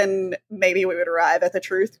anything, then maybe we would arrive at the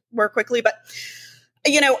truth more quickly. But,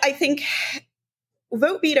 I think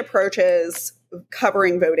VoteBeat approaches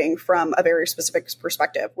covering voting from a very specific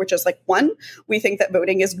perspective, which is like, one, we think that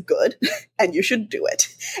voting is good and you should do it.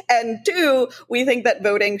 And two, we think that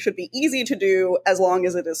voting should be easy to do as long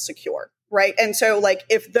as it is secure. Right. And so like,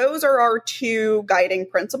 if those are our two guiding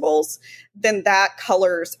principles, then that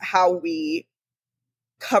colors how we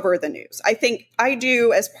cover the news. I think I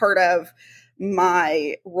do, as part of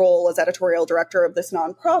my role as editorial director of this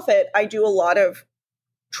nonprofit, I do a lot of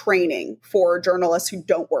training for journalists who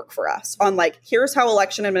don't work for us on like, here's how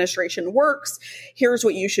election administration works. Here's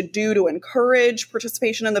what you should do to encourage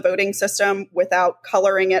participation in the voting system without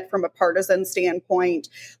coloring it from a partisan standpoint.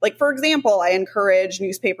 Like, for example, I encourage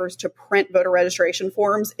newspapers to print voter registration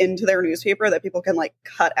forms into their newspaper that people can like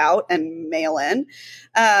cut out and mail in.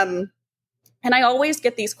 And I always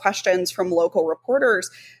get these questions from local reporters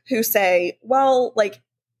who say, well, like,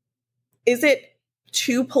 is it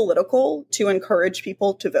too political to encourage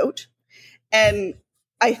people to vote? And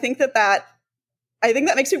I think that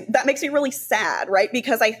makes me really sad, right?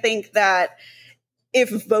 Because I think that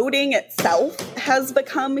if voting itself has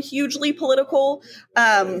become hugely political,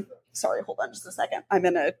 sorry, hold on just a second. I'm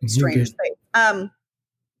in a strange space. I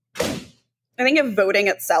think if voting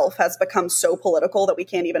itself has become so political that we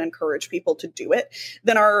can't even encourage people to do it,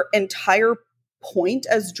 then our entire point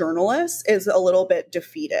as journalists is a little bit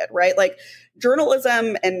defeated, right? Like,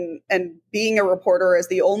 journalism and being a reporter is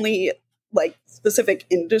the only like specific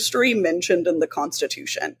industry mentioned in the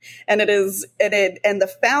Constitution. And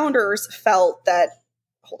the founders felt that,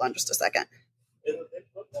 hold on just a second.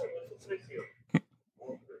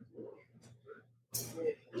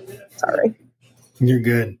 Sorry. You're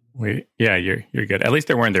good. You're good. At least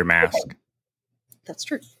they're wearing their mask. Okay. That's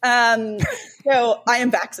true. So I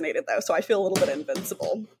am vaccinated though, so I feel a little bit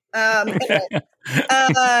invincible. Okay.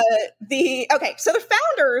 So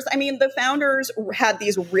the founders had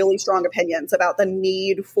these really strong opinions about the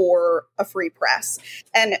need for a free press,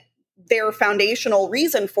 and their foundational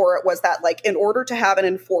reason for it was that, like, in order to have an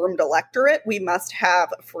informed electorate, we must have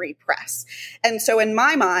a free press. And so in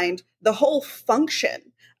my mind, the whole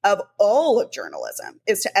function of all of journalism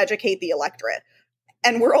is to educate the electorate.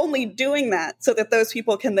 And we're only doing that so that those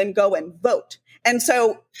people can then go and vote. And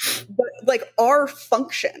so, like, our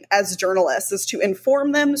function as journalists is to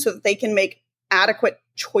inform them so that they can make adequate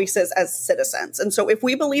choices as citizens. And so if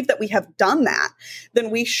we believe that we have done that, then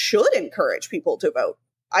we should encourage people to vote.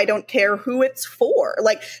 I don't care who it's for.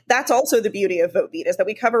 Like, that's also the beauty of VoteBeat, is that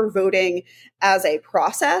we cover voting as a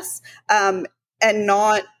process, and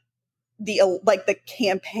not the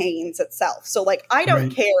campaigns itself. So, like, I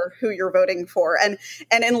don't care who you're voting for. And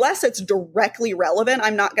unless it's directly relevant,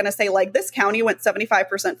 I'm not going to say, like, this county went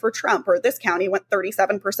 75% for Trump or this county went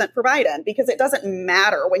 37% for Biden, because it doesn't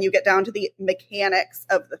matter when you get down to the mechanics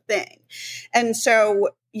of the thing. And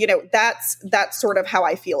so, you know, that's sort of how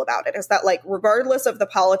I feel about it, is that, like, regardless of the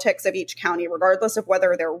politics of each county, regardless of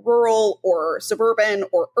whether they're rural or suburban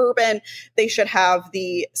or urban, they should have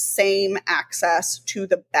the same access to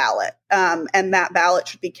the ballot. And that ballot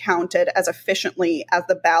should be counted as efficiently as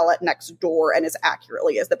the ballot next door and as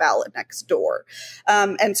accurately as the ballot next door.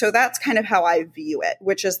 And so that's kind of how I view it,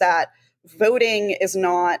 which is that voting is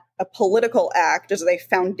not a political act, it is a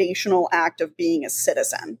foundational act of being a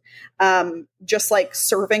citizen. Just like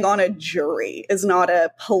serving on a jury is not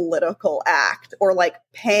a political act, or like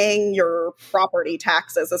paying your property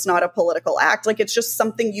taxes is not a political act. Like, it's just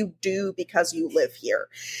something you do because you live here.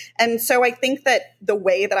 And so I think that the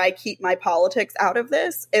way that I keep my politics out of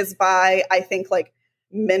this is by, I think, like,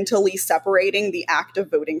 mentally separating the act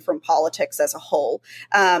of voting from politics as a whole,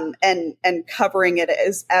 and covering it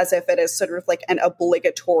as if it is sort of like an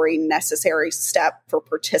obligatory, necessary step for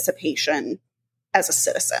participation as a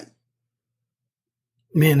citizen.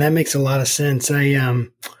 Man, that makes a lot of sense. I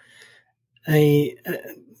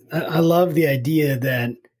love the idea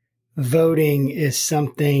that voting is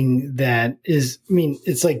something that is, I mean,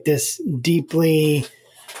 it's like this deeply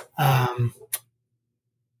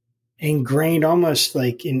ingrained, almost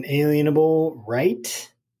like inalienable right.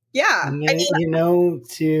 Yeah.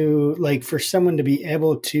 To, like, for someone to be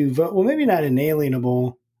able to vote, well, maybe not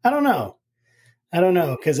inalienable. I don't know.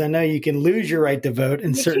 Because I know you can lose your right to vote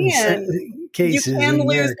in certain cases. You can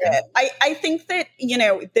lose it. I think that, you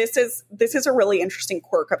know, this is a really interesting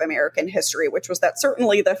quirk of American history, which was that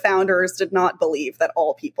certainly the founders did not believe that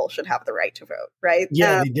all people should have the right to vote, right?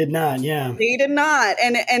 Yeah, they did not. Yeah. They did not.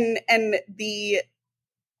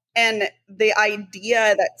 And the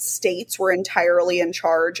idea that states were entirely in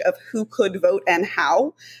charge of who could vote and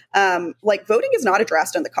how, like, voting is not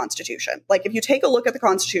addressed in the Constitution. Like, if you take a look at the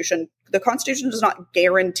Constitution does not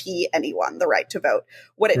guarantee anyone the right to vote.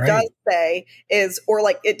 What it does say is, or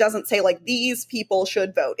like, it doesn't say, like, these people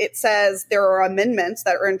should vote. It says there are amendments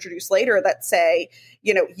that are introduced later that say,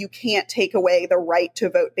 you know, you can't take away the right to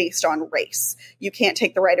vote based on race. You can't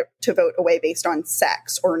take the right to vote away based on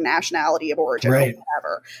sex or nationality of origin or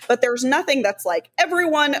whatever. But there's nothing that's like,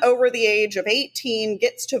 everyone over the age of 18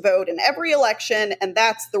 gets to vote in every election, and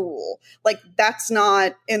that's the rule. Like, that's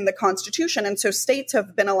not in the Constitution. And so states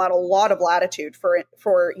have been allowed a lot of latitude for,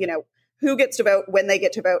 you know, who gets to vote, when they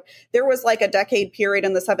get to vote. There was like a decade period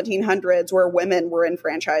in the 1700s where women were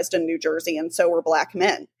enfranchised in New Jersey, and so were Black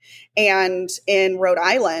men. And in Rhode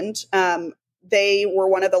Island, they were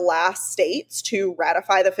one of the last states to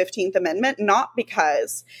ratify the 15th Amendment, not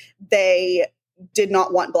because they did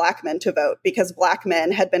not want Black men to vote, because Black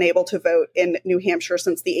men had been able to vote in New Hampshire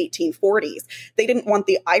since the 1840s. They didn't want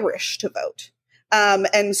the Irish to vote.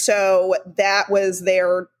 And so that was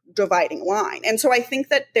their dividing line. And so I think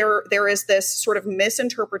that there is this sort of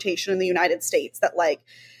misinterpretation in the United States that, like,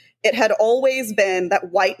 it had always been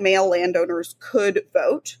that white male landowners could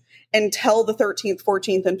vote until the 13th,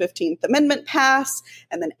 14th, and 15th Amendment passed,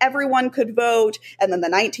 and then everyone could vote, and then the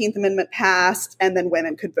 19th Amendment passed, and then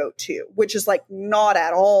women could vote too, which is, like, not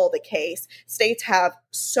at all the case. States have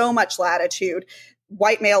so much latitude.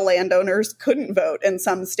 White male landowners couldn't vote in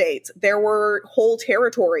some states. There were whole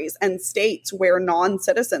territories and states where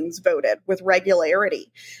non-citizens voted with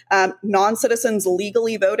regularity. Non-citizens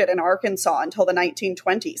legally voted in Arkansas until the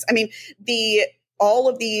 1920s. I mean, all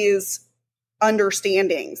of these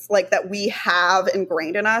understandings, like, that we have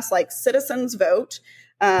ingrained in us, like, citizens vote.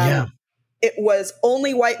 it was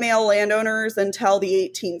only white male landowners until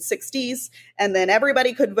the 1860s, and then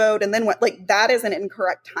everybody could vote. And then that is an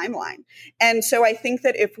incorrect timeline. And so I think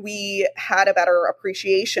that if we had a better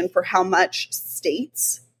appreciation for how much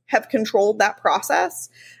states have controlled that process,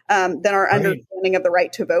 then our understanding of the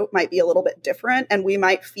right to vote might be a little bit different. And we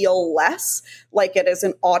might feel less like it is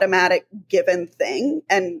an automatic given thing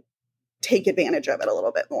and take advantage of it a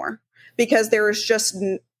little bit more, because there is just,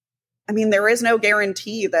 there is no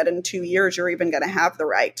guarantee that in 2 years you're even going to have the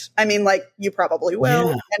right. You probably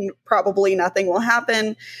will, and probably nothing will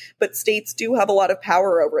happen, but states do have a lot of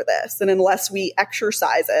power over this. And unless we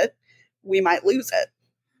exercise it, we might lose it.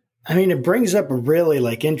 It brings up a really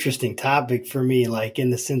interesting topic for me,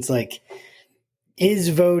 in the sense, is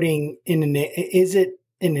voting is it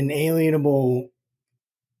an inalienable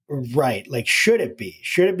right? Should it be?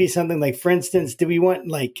 Should it be something for instance, do we want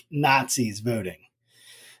Nazis voting?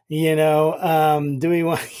 Do we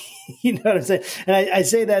want, you know what I'm saying? And I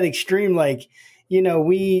say that extreme, I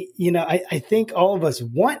think all of us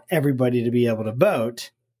want everybody to be able to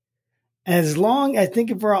vote. As long, I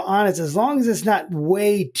think if we're all honest, as long as it's not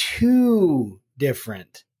way too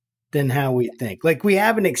different than how we think, we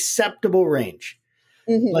have an acceptable range.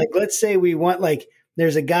 Mm-hmm. Let's say we want,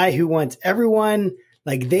 there's a guy who wants everyone,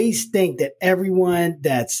 they think that everyone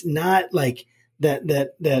that's not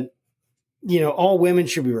that all women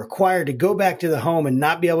should be required to go back to the home and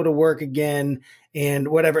not be able to work again and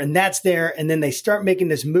whatever. And that's there. And then they start making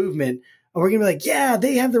this movement. Or we're going to be yeah,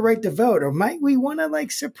 they have the right to vote. Or might we want to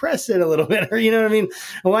suppress it a little bit? Or, you know what I mean?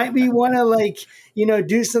 Might we want to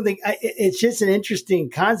do something? It's just an interesting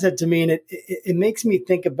concept to me. And it makes me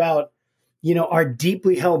think about, our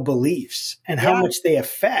deeply held beliefs and how much they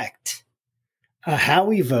affect how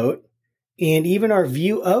we vote and even our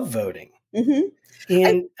view of voting. Mm-hmm.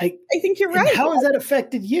 And I think you're right. How has that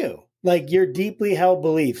affected you? Your deeply held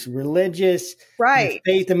beliefs, religious, right?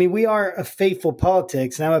 Faith. We are a faithful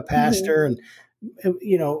politics, and I'm a pastor, and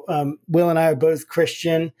Will and I are both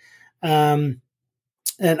Christian, and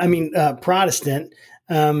Protestant,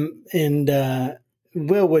 and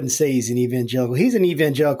Will wouldn't say he's an evangelical. He's an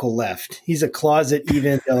evangelical left. He's a closet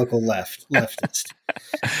evangelical leftist.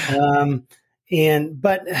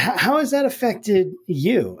 But how has that affected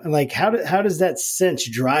you? How does that sense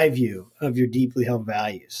drive you of your deeply held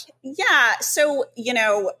values? Yeah. So,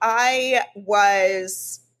 I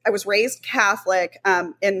was raised Catholic.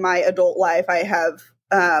 In my adult life, I have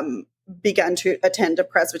begun to attend a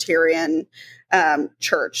Presbyterian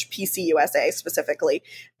church, PCUSA specifically.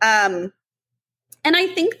 And I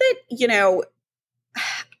think that,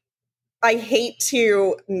 I hate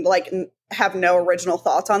to have no original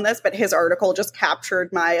thoughts on this, but his article just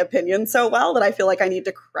captured my opinion so well that I feel like I need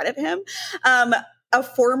to credit him. A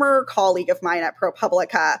former colleague of mine at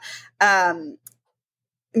ProPublica,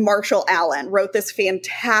 Marshall Allen, wrote this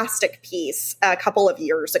fantastic piece a couple of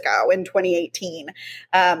years ago in 2018.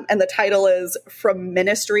 And the title is From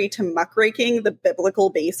Ministry to Muckraking, the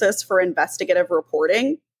Biblical Basis for Investigative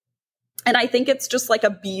Reporting. And I think it's just a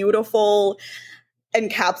beautiful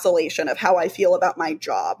encapsulation of how I feel about my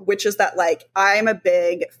job, which is that I'm a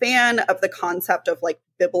big fan of the concept of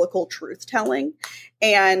biblical truth telling.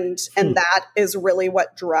 And that is really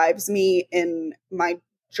what drives me in my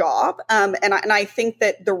job. And I think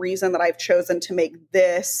that the reason that I've chosen to make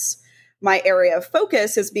this my area of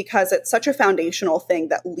focus is because it's such a foundational thing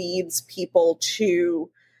that leads people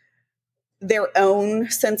to their own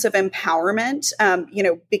sense of empowerment,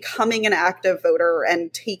 becoming an active voter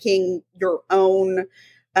and taking your own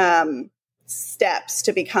steps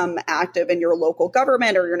to become active in your local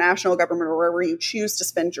government or your national government or wherever you choose to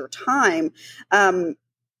spend your time,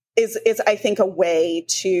 is I think a way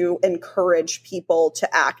to encourage people to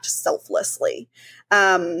act selflessly.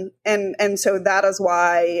 And so that is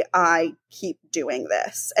why I keep doing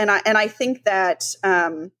this. And I think that,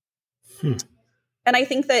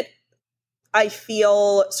 I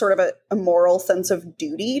feel sort of a moral sense of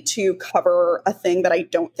duty to cover a thing that I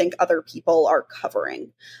don't think other people are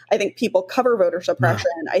covering. I think people cover voter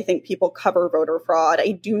suppression. No. I think people cover voter fraud.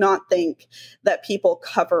 I do not think that people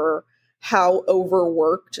cover how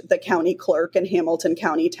overworked the county clerk in Hamilton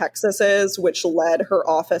County, Texas is, which led her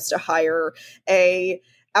office to hire a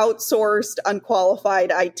outsourced, unqualified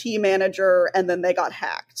IT manager, and then they got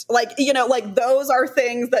hacked. Those are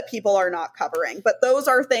things that people are not covering, but those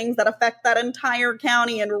are things that affect that entire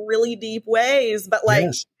county in really deep ways. But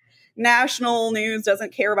yes. National news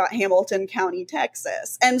doesn't care about Hamilton County,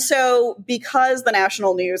 Texas. And so because the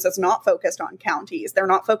national news is not focused on counties, they're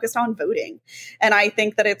not focused on voting. And I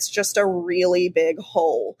think that it's just a really big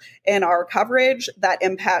hole in our coverage that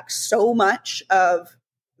impacts so much of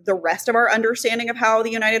the rest of our understanding of how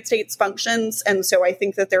the United States functions. And so I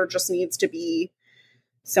think that there just needs to be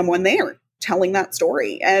someone there telling that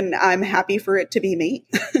story. And I'm happy for it to be me.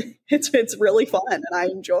 It's really fun and I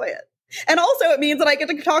enjoy it. And also it means that I get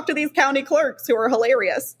to talk to these county clerks who are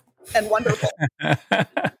hilarious and wonderful.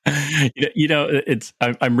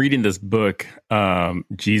 I'm reading this book,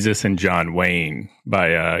 Jesus and John Wayne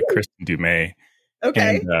by Kristen Dumais.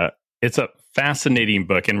 Okay. And it's a fascinating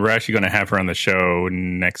book, and we're actually going to have her on the show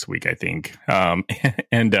next week, I think.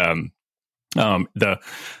 The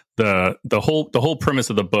whole premise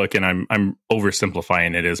of the book, and I'm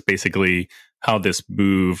oversimplifying it, is basically how this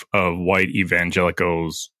move of white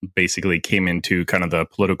evangelicals basically came into kind of the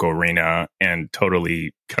political arena and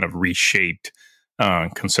totally kind of reshaped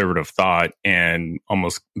conservative thought and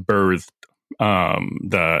almost birthed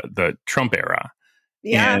the Trump era.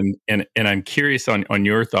 Yeah. And I'm curious on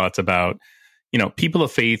your thoughts about, people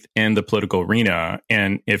of faith in the political arena,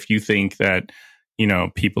 and if you think that,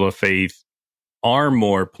 people of faith are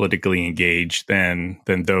more politically engaged than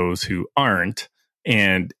those who aren't,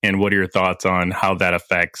 and what are your thoughts on how that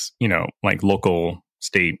affects, like local,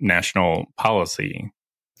 state, national policy?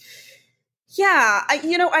 Yeah,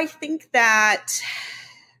 I think that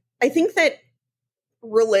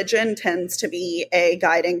religion tends to be a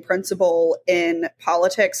guiding principle in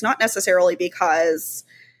politics, not necessarily because,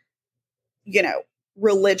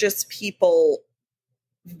 religious people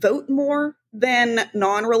vote more than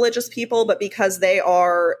non-religious people, but because they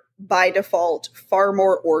are by default far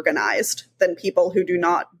more organized than people who do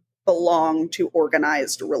not belong to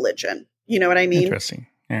organized religion. You know what I mean? Interesting.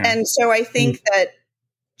 Yeah. And so I think that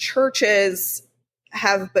churches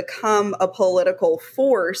have become a political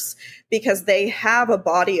force because they have a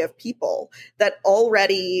body of people that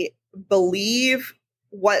already believe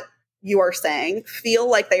what you are saying, feel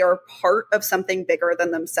like they are part of something bigger than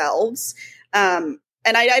themselves.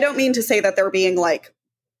 And I don't mean to say that they're being like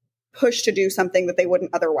pushed to do something that they wouldn't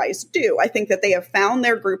otherwise do. I think that they have found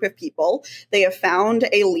their group of people. They have found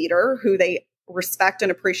a leader who they respect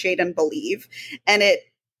and appreciate and believe.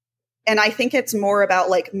 And I think it's more about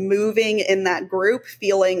like moving in that group,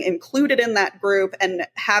 feeling included in that group, and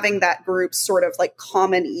having that group's sort of like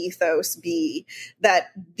common ethos be that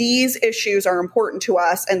these issues are important to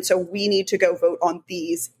us. And so we need to go vote on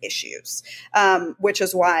these issues, which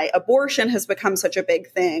is why abortion has become such a big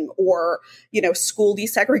thing, or, school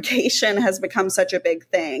desegregation has become such a big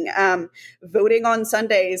thing. Voting on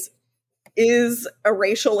Sundays is a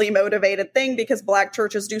racially motivated thing because Black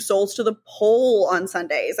churches do souls to the poll on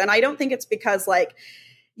Sundays. And I don't think it's because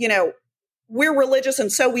we're religious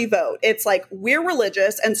and so we vote. It's like we're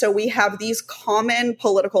religious and so we have these common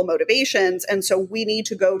political motivations. And so we need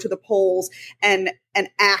to go to the polls and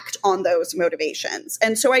act on those motivations.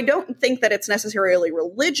 And so I don't think that it's necessarily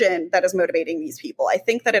religion that is motivating these people. I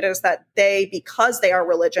think that it is that they, because they are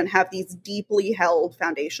religion, have these deeply held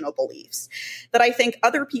foundational beliefs that I think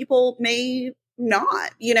other people may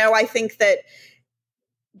not. I think that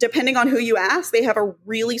depending on who you ask, they have a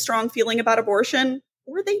really strong feeling about abortion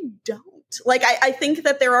or they don't. Like, I think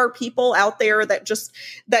that there are people out there that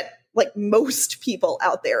like most people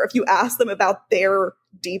out there, if you ask them about their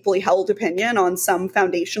deeply held opinion on some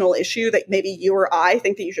foundational issue that maybe you or I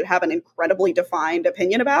think that you should have an incredibly defined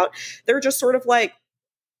opinion about, they're just sort of like,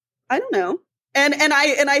 I don't know. And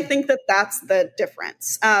I think that that's the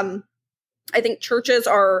difference. I think churches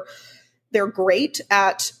they're great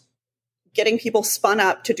at getting people spun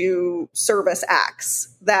up to do service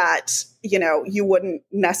acts that, you wouldn't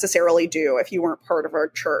necessarily do if you weren't part of our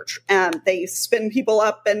church. And they spin people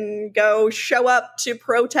up and go show up to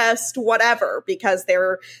protest whatever because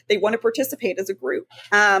they want to participate as a group.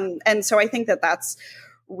 And so I think that that's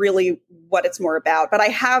really what it's more about. But I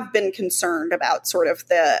have been concerned about sort of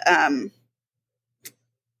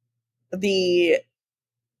the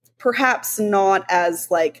perhaps not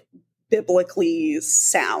as like biblically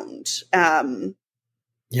sound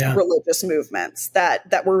religious movements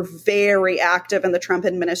that were very active in the Trump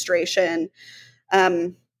administration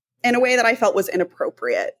in a way that I felt was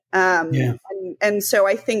inappropriate. And so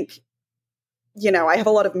I think, I have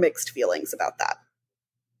a lot of mixed feelings about that.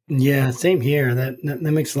 Yeah, same here. That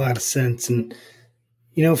makes a lot of sense. And,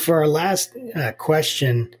 for our last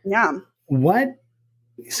question,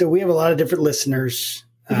 so we have a lot of different listeners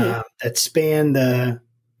that span the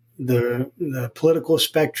political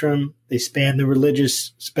spectrum. They span the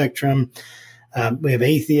religious spectrum. We have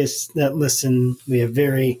atheists that listen. We have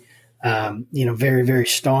very, very, very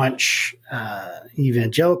staunch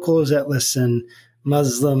evangelicals that listen,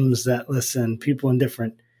 Muslims that listen, people in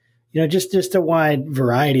different, just a wide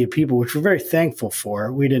variety of people, which we're very thankful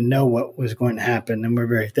for. We didn't know what was going to happen, and we're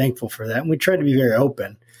very thankful for that. And we try to be very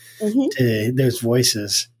open. to those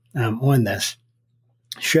voices on this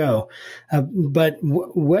show. But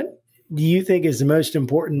what do you think is the most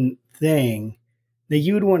important thing that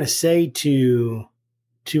you would want to say to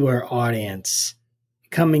our audience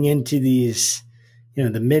coming into these, the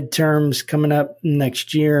midterms coming up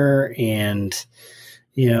next year, and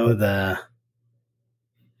the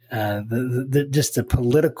just the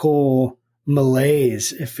political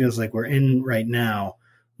malaise it feels like we're in right now?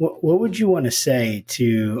 What would you want to say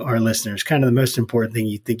to our listeners? Kind of the most important thing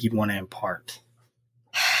you think you'd want to impart?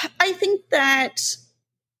 I think that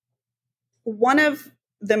one of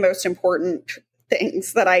the most important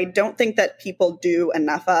things that I don't think that people do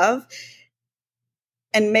enough of,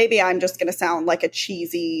 and maybe I'm just going to sound like a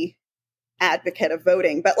cheesy advocate of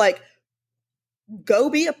voting, but like, go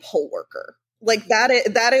be a poll worker. Like that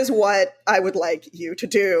is what I would like you to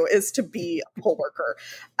do, is to be a poll worker.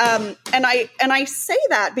 And I say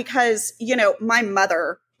that because, my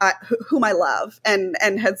mother, whom I love and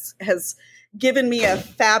has given me a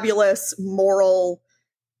fabulous moral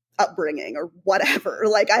upbringing or whatever.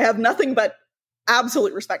 Like, I have nothing but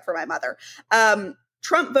absolute respect for my mother.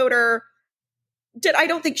 Trump voter. I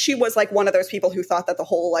don't think she was like one of those people who thought that the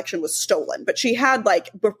whole election was stolen, but she had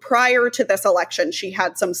prior to this election, she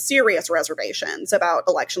had some serious reservations about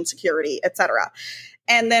election security, et cetera.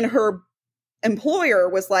 And then her employer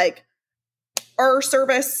was like, our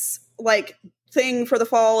service thing for the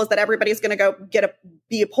fall is that everybody's going to go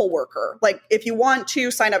be a poll worker. Like, if you want to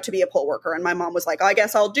sign up to be a poll worker. And my mom was like, I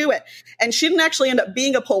guess I'll do it. And she didn't actually end up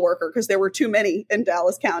being a poll worker because there were too many in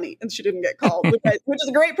Dallas County and she didn't get called, which is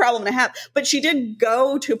a great problem to have. But she did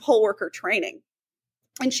go to poll worker training.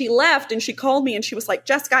 And she left and she called me and she was like,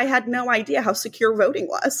 Jessica, I had no idea how secure voting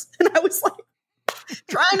was. And I was like,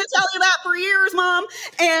 trying to tell you that for years, Mom.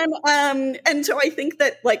 And so I think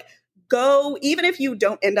that go, even if you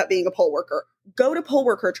don't end up being a poll worker, go to poll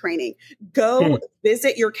worker training, go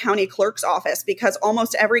visit your county clerk's office, because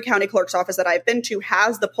almost every county clerk's office that I've been to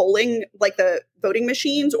has the polling, the voting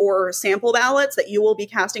machines or sample ballots that you will be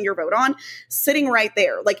casting your vote on sitting right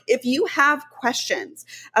there. If you have questions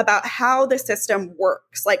about how the system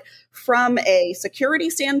works, from a security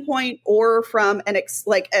standpoint or from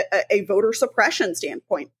a voter suppression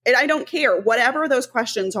standpoint, I don't care, whatever those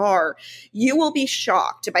questions are, you will be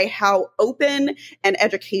shocked by how open and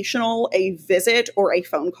educational a visit or a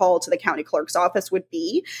phone call to the county clerk's office would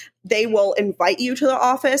be. They will invite you to the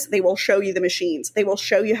office. They will show you the machines. They will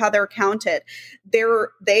show you how they're counted.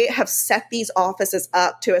 They have set these offices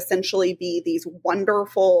up to essentially be these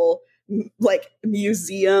wonderful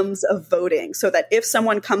museums of voting, so that if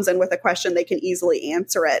someone comes in with a question, they can easily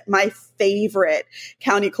answer it. My favorite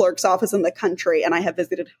county clerk's office in the country, and I have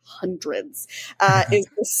visited hundreds, is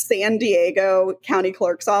the San Diego County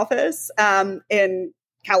Clerk's Office in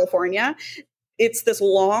California. It's this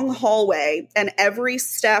long hallway, and every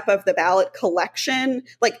step of the ballot collection,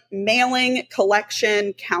 mailing,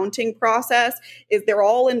 collection, counting process, they're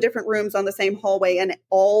all in different rooms on the same hallway, and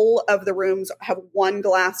all of the rooms have one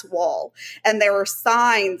glass wall. And there are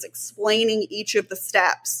signs explaining each of the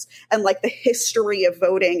steps and the history of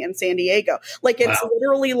voting in San Diego. It's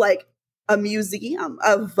literally a museum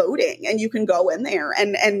of voting, and you can go in there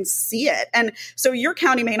and see it. And so your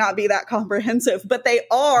county may not be that comprehensive, but they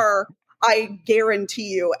are, I guarantee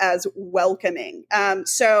you, as welcoming.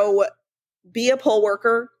 So be a poll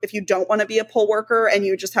worker. If you don't want to be a poll worker and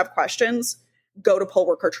you just have questions, go to poll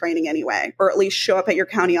worker training anyway, or at least show up at your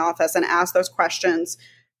county office and ask those questions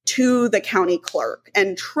to the county clerk,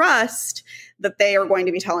 and trust that they are going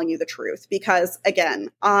to be telling you the truth. Because again,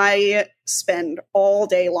 I spend all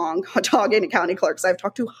day long talking to county clerks. I've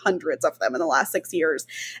talked to hundreds of them in the last 6 years,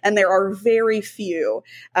 and there are very few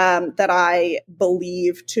that I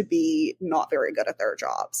believe to be not very good at their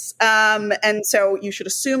jobs. And so you should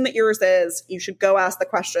assume that yours is. You should go ask the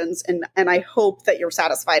questions, and I hope that you're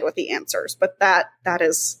satisfied with the answers. But that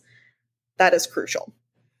is crucial.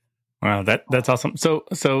 Wow, that's awesome.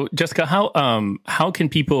 So Jessica, how can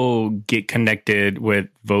people get connected with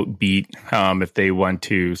VoteBeat if they want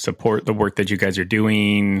to support the work that you guys are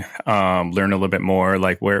doing, learn a little bit more?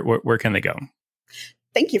 Where can they go?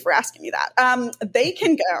 Thank you for asking me that. They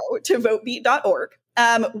can go to votebeat.org.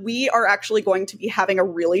 We are actually going to be having a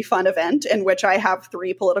really fun event in which I have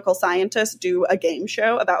 3 political scientists do a game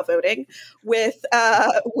show about voting with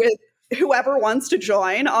whoever wants to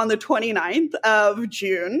join on the 29th of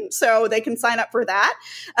June. So they can sign up for that.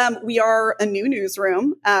 We are a new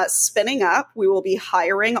newsroom spinning up. We will be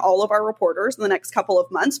hiring all of our reporters in the next couple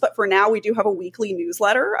of months. But for now, we do have a weekly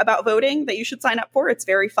newsletter about voting that you should sign up for. It's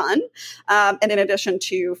very fun. And in addition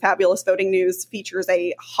to fabulous voting news, features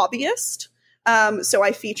a hobbyist So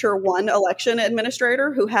I feature one election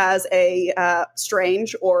administrator who has a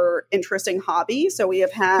strange or interesting hobby. So we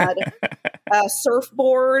have had a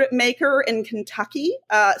surfboard maker in Kentucky,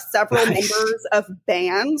 several members of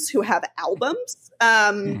bands who have albums,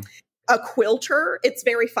 a quilter. It's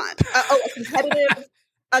very fun.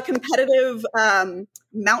 A competitive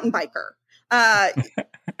mountain biker.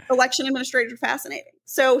 Election administrators are fascinating.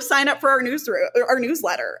 So sign up for our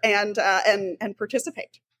newsletter and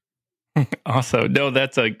participate. Awesome. No,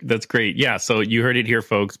 that's great. Yeah. So you heard it here,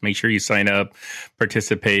 folks. Make sure you sign up,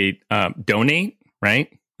 participate, donate, right?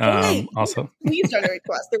 Also, please donate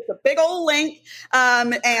to us. There's a big old link,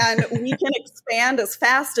 and we can expand as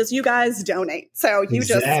fast as you guys donate. So you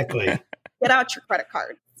just get out your credit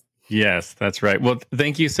card. Yes, that's right. Well,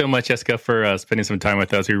 thank you so much, Jessica, for spending some time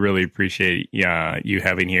with us. We really appreciate you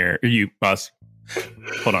having us.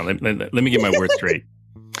 Hold on, let me get my words straight.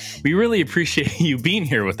 We really appreciate you being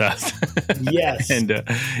here with us. Yes, and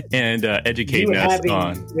educating us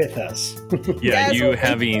on with us. Yeah, you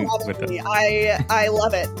having with us. I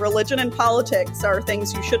love it. Religion and politics are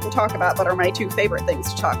things you shouldn't talk about, but are my two favorite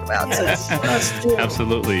things to talk about. Yes.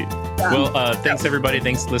 Absolutely. Yeah. Well, thanks everybody.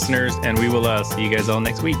 Thanks listeners, and we will see you guys all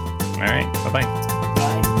next week. All right. Bye-bye.